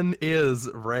in Is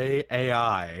Ray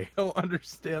AI? I don't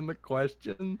understand the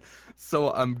question,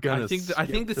 so I'm gonna. I think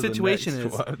skip the to situation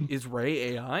next is one.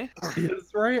 Ray AI?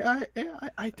 Is Ray AI?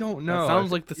 I don't know. That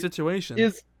sounds like the situation.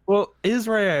 Is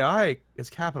Ray AI is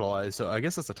capitalized, so I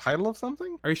guess it's a title of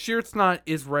something. Are you sure it's not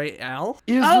Israel?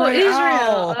 Oh, Israel!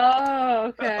 Israel. Oh,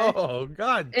 okay. Oh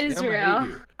God! damn, I hate Israel.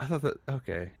 you. I thought that.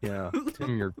 Okay, yeah.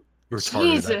 Tim, you're retarded.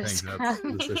 Jesus I think that's the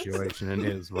Christ. situation in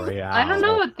Israel. I don't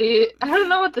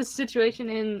know what the situation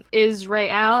in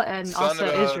Israel and Son also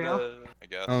of a- Israel.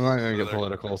 guess. I'm not gonna So get there-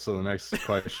 political. So the next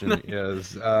question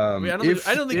is, I mean,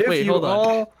 I don't think. Wait, hold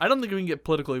on. I don't think we can get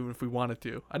political even if we wanted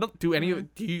to. I don't do any.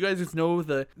 Do you guys just know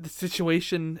the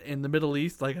situation in the Middle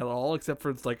East like at all? Except for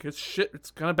it's like it's shit. It's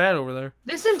kind of bad over there.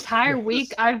 This entire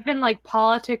week, I've been like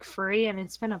politic free, and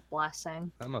it's been a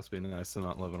blessing. That must be nice to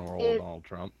not live in a world It- with Donald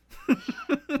Trump.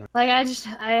 Like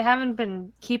I haven't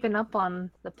been keeping up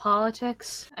on the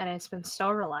politics, and it's been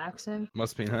so relaxing.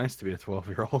 Must be nice to be a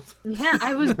 12-year-old. Yeah,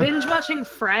 I was binge watching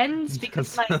Friends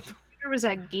because my That's- computer was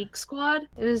at Geek Squad.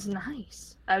 It was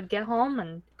nice. I would get home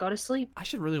and go to sleep. I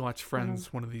should really watch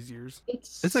Friends one of these years.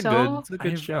 It's It's a so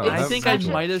good show. It's I think I such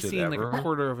a- might have Shit seen like ever. a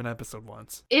quarter of an episode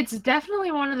once. It's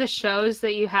definitely one of the shows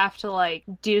that you have to like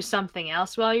do something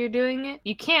else while you're doing it.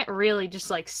 You can't really just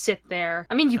like sit there.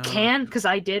 I mean, you Oh. can because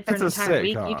I did for It's an a entire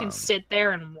week. You can sitcom. sit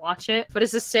there and watch it, but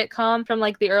it's a sitcom from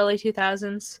like the early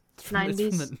 2000s. It's from the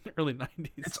 90s. early 90s.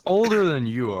 It's older than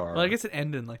you are. Well, I guess it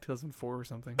ended in like 2004 or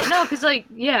something. No, because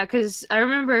I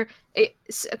remember it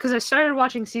because I started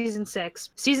watching season 6.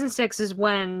 Season 6 is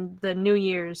when the New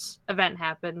Year's event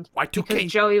happened. Because Y2K.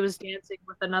 Joey was dancing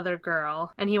with another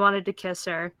girl and he wanted to kiss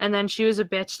her, and then she was a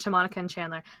bitch to Monica and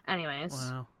Chandler. Anyways,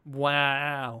 Wow.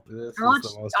 Wow. This I is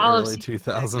watched the most all of early season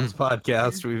 2000s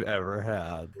podcast we've ever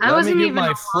had. I Let wasn't me get even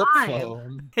my flip alive.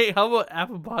 phone. Hey, how about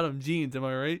apple bottom jeans? Am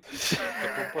I right?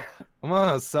 I'm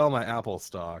gonna sell my Apple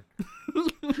stock.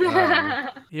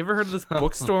 You ever heard of this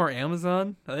bookstore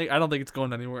Amazon? I don't think it's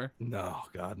going anywhere. No,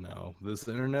 God, no. This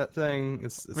internet thing.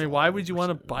 It's I mean, why would you want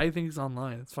to buy things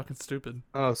online? It's fucking stupid.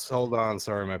 Oh, so hold on.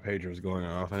 Sorry, my pager's going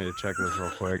off. I need to check this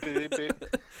real quick.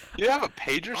 You have a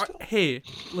pager still? Hey,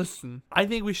 listen. I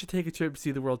think we should take a trip to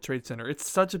see the World Trade Center. It's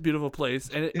such a beautiful place,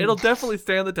 and it'll definitely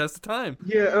stand the test of time.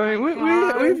 Yeah, I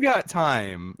mean, we've got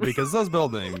time because those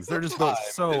buildings, they're just built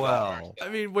so well. I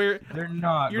mean, They're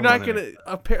not. you're not going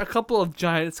gonna a couple of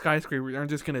giant skyscrapers aren't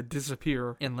just gonna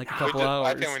disappear in like a couple I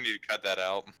hours. think we need to cut that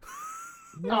out.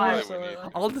 Oh, Really, absolutely. we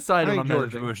need- I'll decide I on think another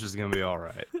George thing. Bush is gonna be all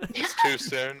right. It's too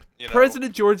soon. You know?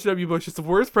 President George W. Bush is the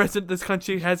worst president this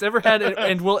country has ever had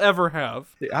and will ever have.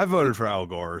 I voted for Al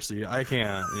Gore, so I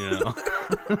can't, you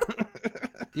know.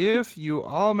 If you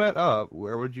all met up,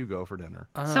 where would you go for dinner?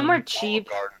 Somewhere Olive cheap.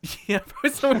 Garden. Yeah, probably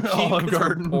somewhere cheap Olive 'cause we're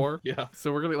Garden. poor. Yeah.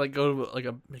 So we're gonna like go to like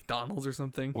a McDonald's or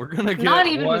something. We're gonna get Not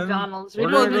even one- McDonald's. we're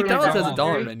We Well, don't gonna need go to McDonald's has a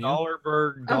dollar McDonald's. menu. Dollar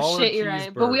burger. Oh shit, you're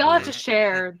right. But we all have to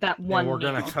share that one. And we're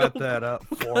gonna meal. cut that up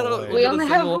gotta- for We get a only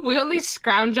single- we only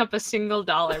scrounge up a single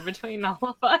dollar between all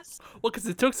of us. Well, because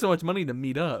it took so much money to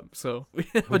meet up, so we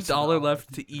have What's a dollar $1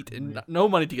 left to eat and no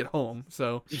money to get home.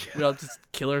 So we all just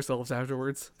kill ourselves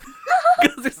afterwards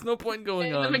because there's no point going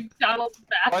In the on. McDonald's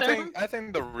Well, bathroom. I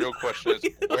think the real question is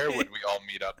where would we all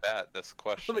meet up at? That's the The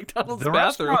question. McDonald's the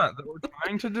bathroom. restaurant that we're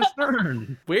trying to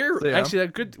discern. Where Sam? actually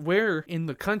that good? Where in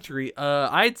the country?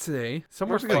 I'd say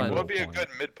somewhere What's the fun. What would be a Point. good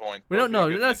midpoint? We What don't would be a know,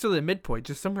 good not necessarily a midpoint,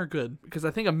 just somewhere good. Because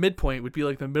I think a midpoint would be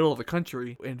like the middle of the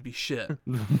country and it'd be shit.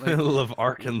 The middle of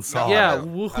Arkansas. Yeah, I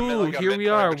meant woohoo! like a Here we midpoint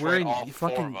are. We're between in all four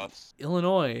fucking of us.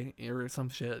 Illinois or some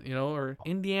shit, you know, or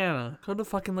Indiana. Go to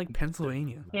fucking like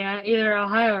Pennsylvania. Yeah, either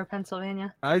Ohio or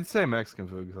Pennsylvania. I'd say Mexican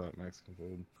food because I like Mexican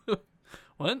food.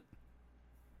 What?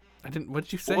 I didn't. What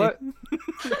did you say? What?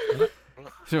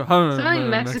 Sure, Something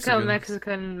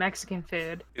Mexican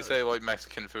food. You say like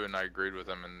Mexican food, and I agreed with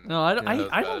him. And No, I don't. Yeah,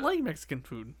 I don't like Mexican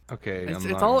food. Okay, It's, I'm it's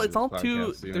not all. gonna It's do all this too.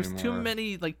 podcast There's too anymore.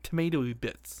 many like tomatoey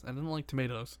bits. I don't like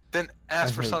tomatoes. then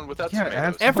ask for Okay. something without Yeah, tomatoes.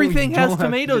 ask- Everything you has don't have to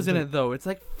tomatoes do in that. it though. It's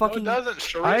like No, it fucking. doesn't.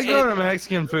 Chorizo. I go to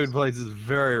Mexican food places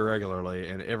very regularly,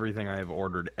 and everything I have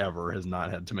ordered ever has not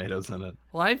had tomatoes in it,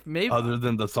 Well, I've maybe. other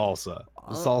than the salsa.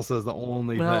 The salsa is the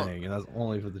only well- thing, and that's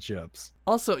only for the chips.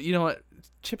 Also, you know what?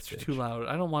 Chips are too loud.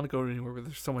 I don't want to go anywhere where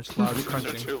there's so much loud They're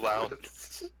crunching. too loud.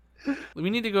 We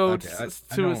need to go Okay, I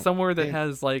to don't somewhere that think-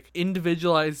 has like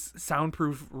individualized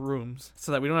soundproof rooms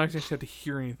so that we don't actually have to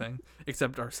hear anything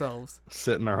except ourselves.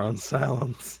 Sit in our own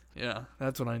silence. Yeah,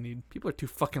 that's what I need. People are too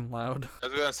fucking loud. I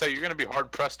was gonna say you're gonna be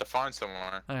hard pressed to find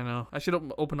somewhere. I know. I should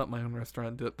open up my own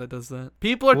restaurant that does that.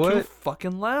 People are too What?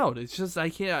 fucking loud. It's just I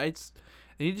can't.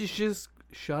 They need to just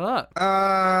shut up.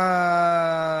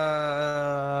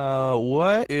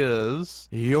 What is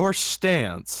your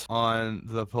stance on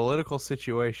the political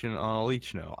situation on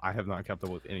Alichno? I have not kept up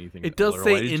with anything. It does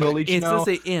say related in. to It does Alichno.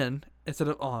 say in instead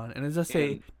of on, and it does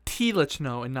say In.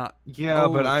 Tilachno and not. Yeah,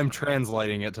 but Oh. I'm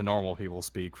translating it to normal people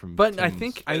speak from. But I Tim's-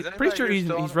 think Is I'm pretty anybody sure here he's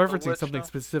still he's on referencing something Alichno?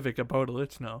 specific about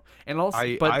Alichno, and also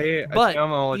I but think but I'm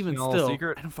gonna let even you know a still,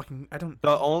 secret. I don't.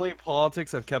 The only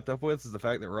politics I've kept up with is the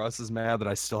fact that Russ is mad that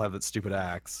I still have that stupid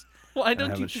axe. Why I don't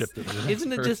you haven't just? shipped it to this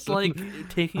Isn't it just person. like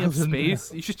taking up Other than space?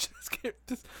 that. You should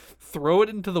just throw it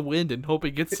into the wind and hope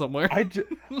it gets somewhere.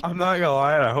 I'm not gonna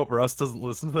lie, and I hope Russ doesn't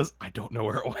listen to this. I don't know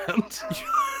where it went.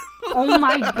 Oh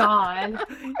my god.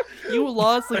 You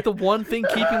lost like the one thing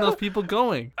keeping those people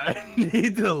going. I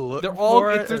need to look They're all.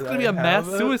 for it. There's and gonna be I a mass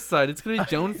haven't. suicide. It's gonna be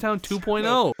Jonestown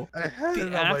 2.0. I had The it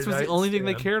on my axe was the only thing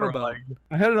they nightstand cared for, about.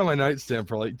 I had it on my nightstand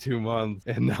for like 2 months,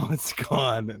 and now it's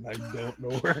gone, and I don't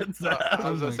know where it's at. I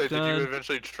was Oh gonna my say, did God. you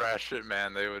eventually trash it,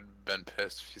 man? They would have been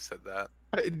pissed if you said that.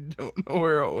 I don't know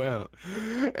where it went.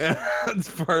 And that's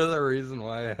part of the reason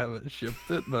why I haven't shipped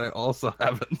it, but I also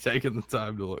haven't taken the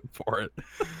time to look for it.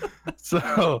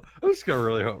 So I'm just gonna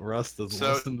really hope Russ doesn't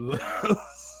listen to this.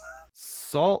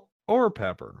 Salt or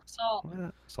pepper? Salt.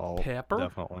 What? Salt. Pepper?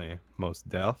 Definitely. Most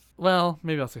deaf. Well,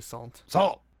 maybe I'll say salt.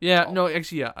 Salt. Yeah, Salt. no,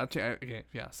 actually, yeah. Okay,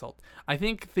 yeah, salt. I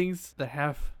think things that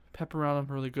have pepper on them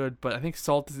are really good, but I think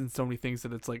salt is in so many things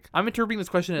that it's like I'm interpreting this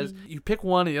question as you pick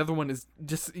one and the other one is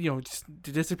just just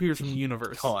disappears from the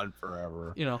universe. Gone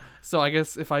forever. So I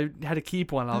guess if I had to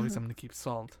keep one, obviously I'm gonna keep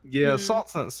salt. Yeah, Mhm.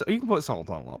 salt's not. You can put salt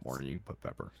on a lot more than you can put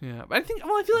pepper. Yeah, but I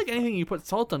feel like anything you put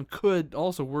salt on could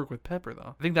also work with pepper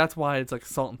though. I think that's why it's like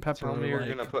salt and pepper. Tell me are you're like-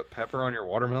 gonna put pepper on your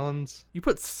watermelons? You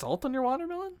put salt on your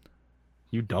watermelon?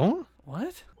 You don't?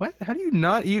 What? What? How do you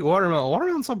not eat watermelon?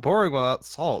 Watermelon's so boring without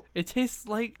salt. It tastes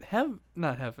like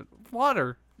not heaven.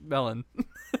 Watermelon.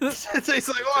 It tastes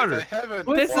like water. They haven't.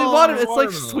 It tastes like Wow, water. It's like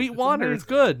watermelon. sweet It's water. It's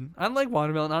amazing. good. I like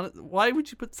watermelon on it. Why would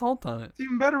you put salt on it? It's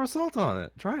even better with salt on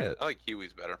it. Try it. I like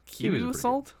kiwis better. Kiwi Kiwis are with pretty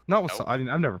salt? Not with Nope. salt. I mean,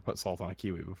 I've never put salt on a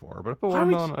kiwi before, but I put Why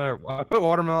would watermelon. I put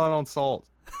watermelon on salt.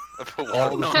 I put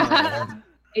All the watermelon. time.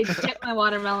 I dip my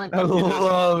watermelon. I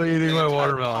love eating An my entire pile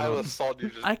watermelon. of salt, you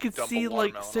just I could dump a see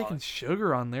like watermelon sticking on it.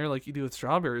 sugar on there like you do with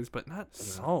strawberries, but not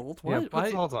salt. Yeah, What? put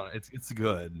Why? salt on it. It's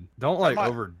good. Don't like might-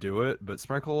 overdo it, but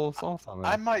sprinkle a little salt on it.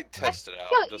 I might test it I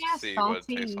out feel- just yeah, to see what it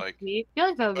salty tastes and like. sweet. I feel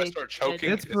like that would If I be start good.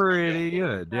 choking, It's it's pretty pretty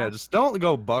good. Yeah, just don't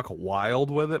go buck wild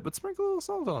with it, but sprinkle a little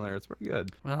salt on there. It's pretty good.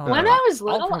 Well, When Yeah. I was I'll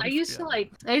little, probably I used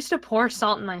forget. to pour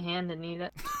salt in my hand and eat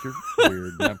it. You're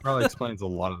weird. That probably explains a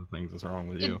lot of the things that's wrong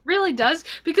with It you. really does,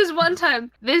 because one time,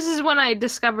 this is when I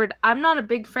discovered I'm not a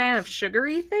big fan of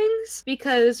sugary things,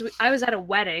 because I was at a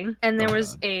wedding and there Oh,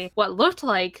 was God. what looked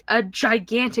like a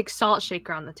gigantic salt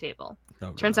shaker on the table.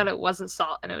 Oh, Turns God. out it wasn't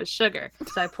salt and it was sugar.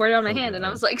 So I poured it on my Oh, hand and I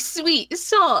God. was like, sweet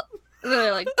salt. And then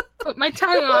I like put my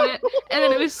tongue on it and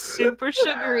then it was super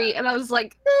sugary and I was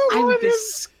like, I'm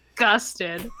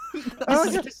disgusted. Oh, This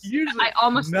is yeah, just- usually I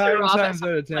almost threw 9 up at times some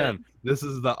out of 10, point. this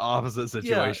is the opposite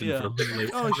situation yeah. for me.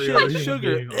 Oh Every shit, other it's human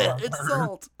sugar. being on It's Earth.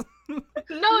 salt.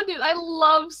 No, dude, I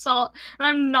love salt and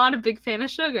I'm not a big fan of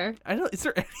sugar. I don't. Is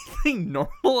there anything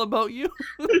normal about you?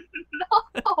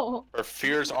 Oh. Her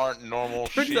fears aren't normal.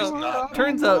 Turns She's out- not.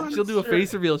 Turns out she'll do a Monster.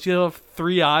 face reveal. She'll have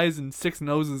 3 eyes and 6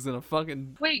 noses and a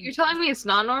fucking. Wait, you're telling me it's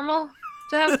not normal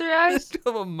to have 3 eyes?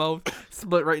 She'll have a mouth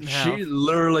split right in half. She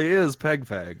literally is peg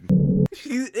fag.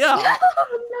 Yeah,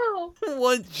 Oh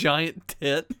one giant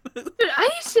tit. no. Dude, I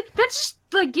used to that just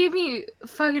like gave me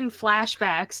fucking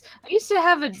flashbacks. I used to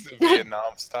have a Vietnam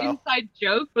style. inside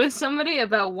joke with somebody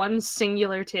about one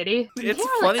singular titty. It's Yeah,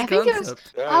 a funny I think it was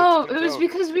concept. Yeah, Oh, it's a it was joke.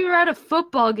 because we were at a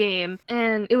football game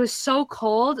and it was so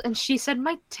cold, and she said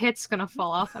my tit's gonna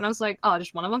fall off, and I was like, "Oh,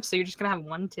 just one of them? So you're just gonna have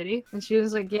one titty?" And she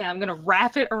was like, "Yeah, I'm gonna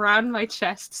wrap it around my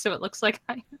chest so it looks like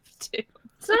I have two."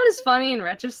 It's not as funny in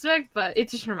retrospect, but it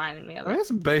just reminded me of I mean, it. that's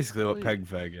basically what Wait. peg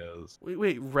fag is.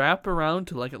 Wait, wrap around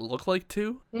to like it look like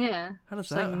 2? Yeah, How does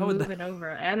just like that? How would move that? it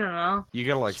over. I don't know. You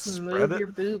gotta like Just spread move it. your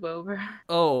boob over.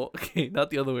 Oh, okay, not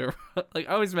the other way around. Like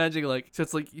I was imagining, like so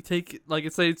it's like you take like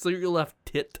it's your left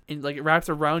tit and like it wraps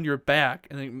around your back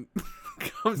and then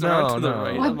comes around No, to the no.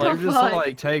 right. What I'm the like, You're just fuck?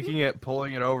 like taking it,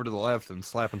 pulling it over to the left, and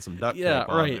slapping some duct yeah, tape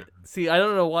on right. it. See, I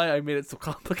don't know why I made it so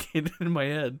complicated in my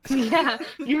head. Yeah,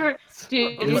 dude,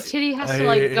 It's- your titty has to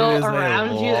like it go is a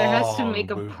around you. It has to long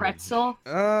make a movement. pretzel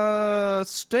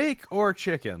Steak or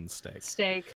chicken steak?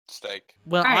 steak. Steak.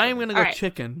 Well, Alright, I'm gonna go alright.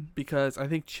 chicken because I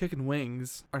think chicken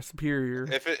wings are superior.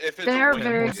 If it's They're a wing,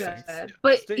 very more good, sense.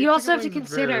 but Steak- you also have to chicken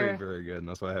wings are very, consider. very good, and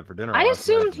that's what I had for dinner. I last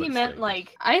night, assumed he but meant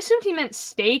steak. I assumed he meant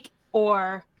steak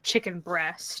or chicken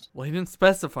breast. Well, he didn't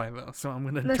specify though, so I'm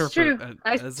gonna That's interpret true. it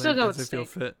I as still go as with I feel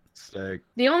steak. fit. steak.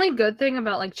 The only good thing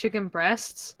about like chicken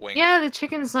breasts, Wing. yeah, the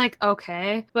chicken's like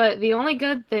okay, but the only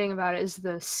good thing about it is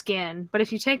the skin. But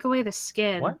if you take away the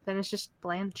skin, What? then it's just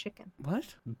bland chicken. What?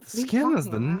 The you skin is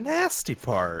talking the about? nasty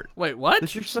part Wait, what?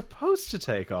 that you're supposed to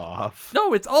take off.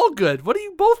 No, it's all good. What are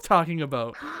you both talking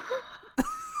about?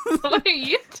 What are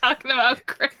you talking about,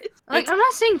 Chris? Like, I'm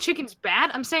not saying chicken's bad.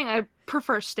 I'm saying I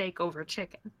prefer steak over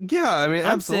chicken. Yeah, I mean,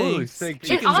 I'm absolutely. saying Steak, It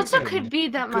Chicken's also chicken. could be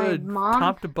that my good mom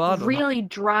top to bottom. really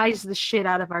dries the shit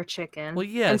out of our chicken. Well,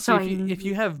 yeah. and So so if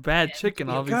you have bad chicken,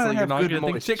 You gotta obviously you're have not good gonna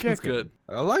think moist chicken's chicken. good.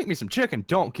 I like me some chicken.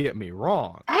 Don't get me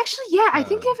wrong. Actually, yeah, I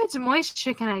think Uh, if it's moist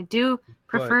chicken, I do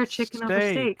prefer chicken over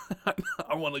steak.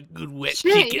 I want a good wet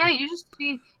Shit, chicken. yeah, you just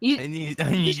you. I need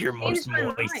just your changed most my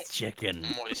mind. moist chicken.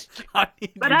 I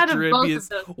need But the out of both of drippiest,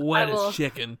 those, I wettest will-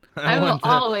 chicken. I will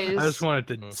always. I just want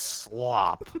it to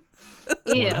slop.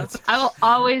 Ew. I will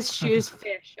always choose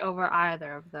fish over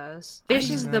either of those. Fish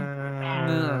is the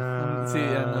No, see,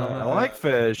 yeah, no, I no. like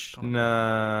fish. I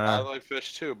Nah. like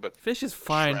fish too, but Fish is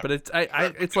fine, Shrimp. but it's I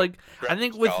Shrimp it's are like good. I Shrimp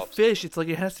think with scallops. fish, it's like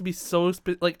it has to be so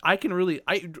like I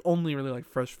only really like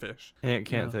fresh fish. It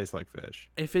can't Yeah. taste like fish.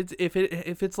 If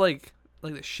it's like the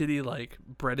shitty like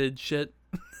breaded shit,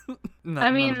 not,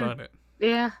 I mean, not about it.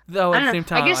 yeah. Though I at don't the know. same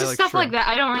time, I guess it's like stuff like shrimp. that.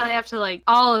 I don't really have to like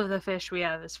all of the fish we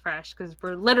have is fresh because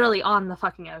we're literally on the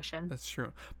fucking ocean. That's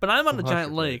true. But I'm on a Well, giant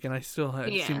that's lake, and I still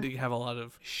Yeah. seem to have a lot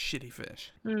of shitty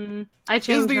fish. I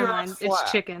changed the my Earth mind. flat?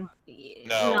 It's chicken.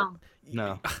 No.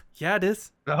 No. Yeah, it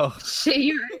is. Oh. Shit,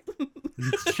 you're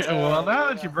Well, now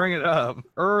that you bring it up,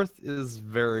 Earth is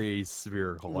very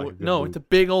spherical. Like No, it's a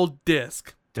big old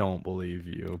disc. don't believe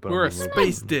you. But We're a I'm gonna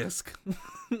space believe disc.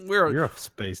 we're You're a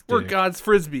space we're dick. God's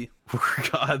frisbee. We're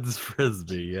God's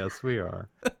frisbee. Yes, we are.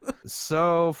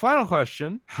 So, final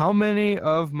question: how many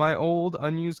of my old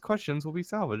unused questions will be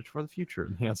salvaged for the future?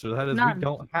 And the answer to that is None. we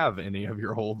don't have any of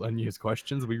your old unused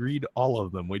questions. We read all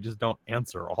of them. We just don't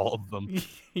answer all of them.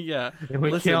 Yeah. And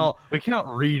we Listen. count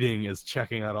reading as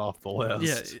checking it off the Yeah,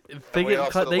 list. they And we get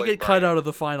also cut. They like get cut Brian. out of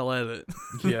the final edit.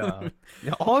 Yeah.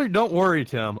 Don't worry,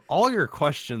 Tim. All your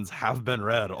questions have been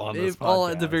read on this They've all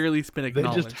at the podcast. very least been They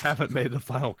acknowledged. just haven't made the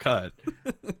final cut.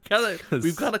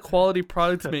 We've got a quality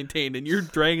product to maintain, and you're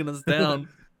dragging us down.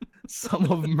 Some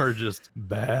of them are just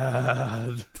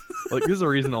bad. Like, there's a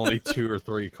reason only 2 or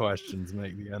 3 questions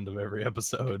make the end of every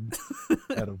episode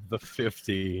out of the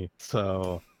 50.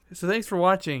 So So thanks for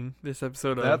watching this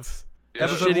episode of that's Yeah.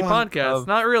 episode Shitty 1 Podcast. of-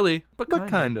 Not really, but but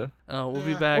kinda. kinda. We'll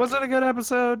be Yeah. back. Was it a good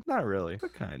episode? Not really,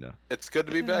 but kinda. It's good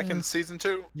to be back in season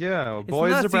 2. Yeah, It's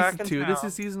boys not are back season in 2. town. This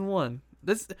is season 1.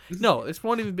 This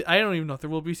won't even be. I don't even know if there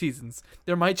will be seasons.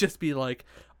 There might just be like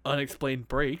unexplained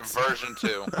breaks. Version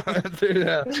 2. Dude,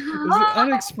 yeah. There's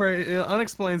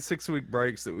unexplained 6-week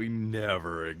breaks that we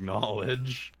never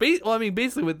acknowledge. Well, I mean,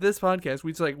 basically with this podcast,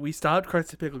 we stopped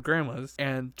Crusty Pickle Grandmas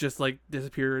and just like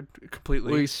disappeared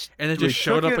completely, and it we just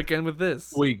showed took up it, again with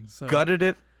this. We So- gutted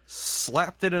it,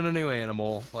 slapped it in a new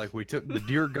animal. Like, we took the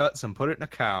deer guts and put it in a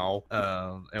cow,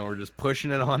 and we're just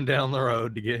pushing it on down the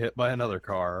road to get hit by another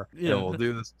car. Yeah. And we'll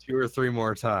do this 2 or 3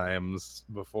 more times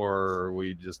before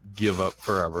we just give up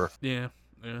forever. Yeah.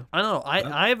 Yeah. I don't know.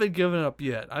 I haven't given up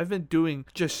yet. I've been doing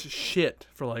just shit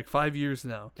for like 5 years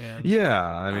now. And Yeah,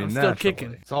 I mean, I'm still naturally.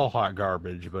 kicking. It's all hot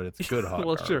garbage, but it's good hot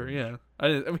well, garbage. sure, yeah. I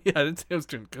didn't say I was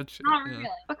doing good shit. not yeah. really,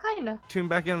 but kinda. Tune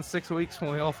back in 6 weeks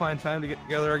when we all find time to get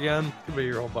together again. Could be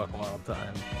your old buck wild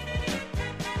time.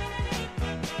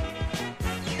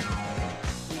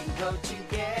 We can go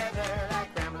together like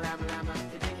Rama Lama Lama,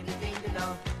 the ding ding ding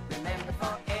dong. Remember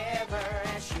forever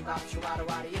and shoo bop shoo wada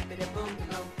wada yippity boom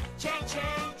boom. Chang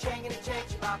chang.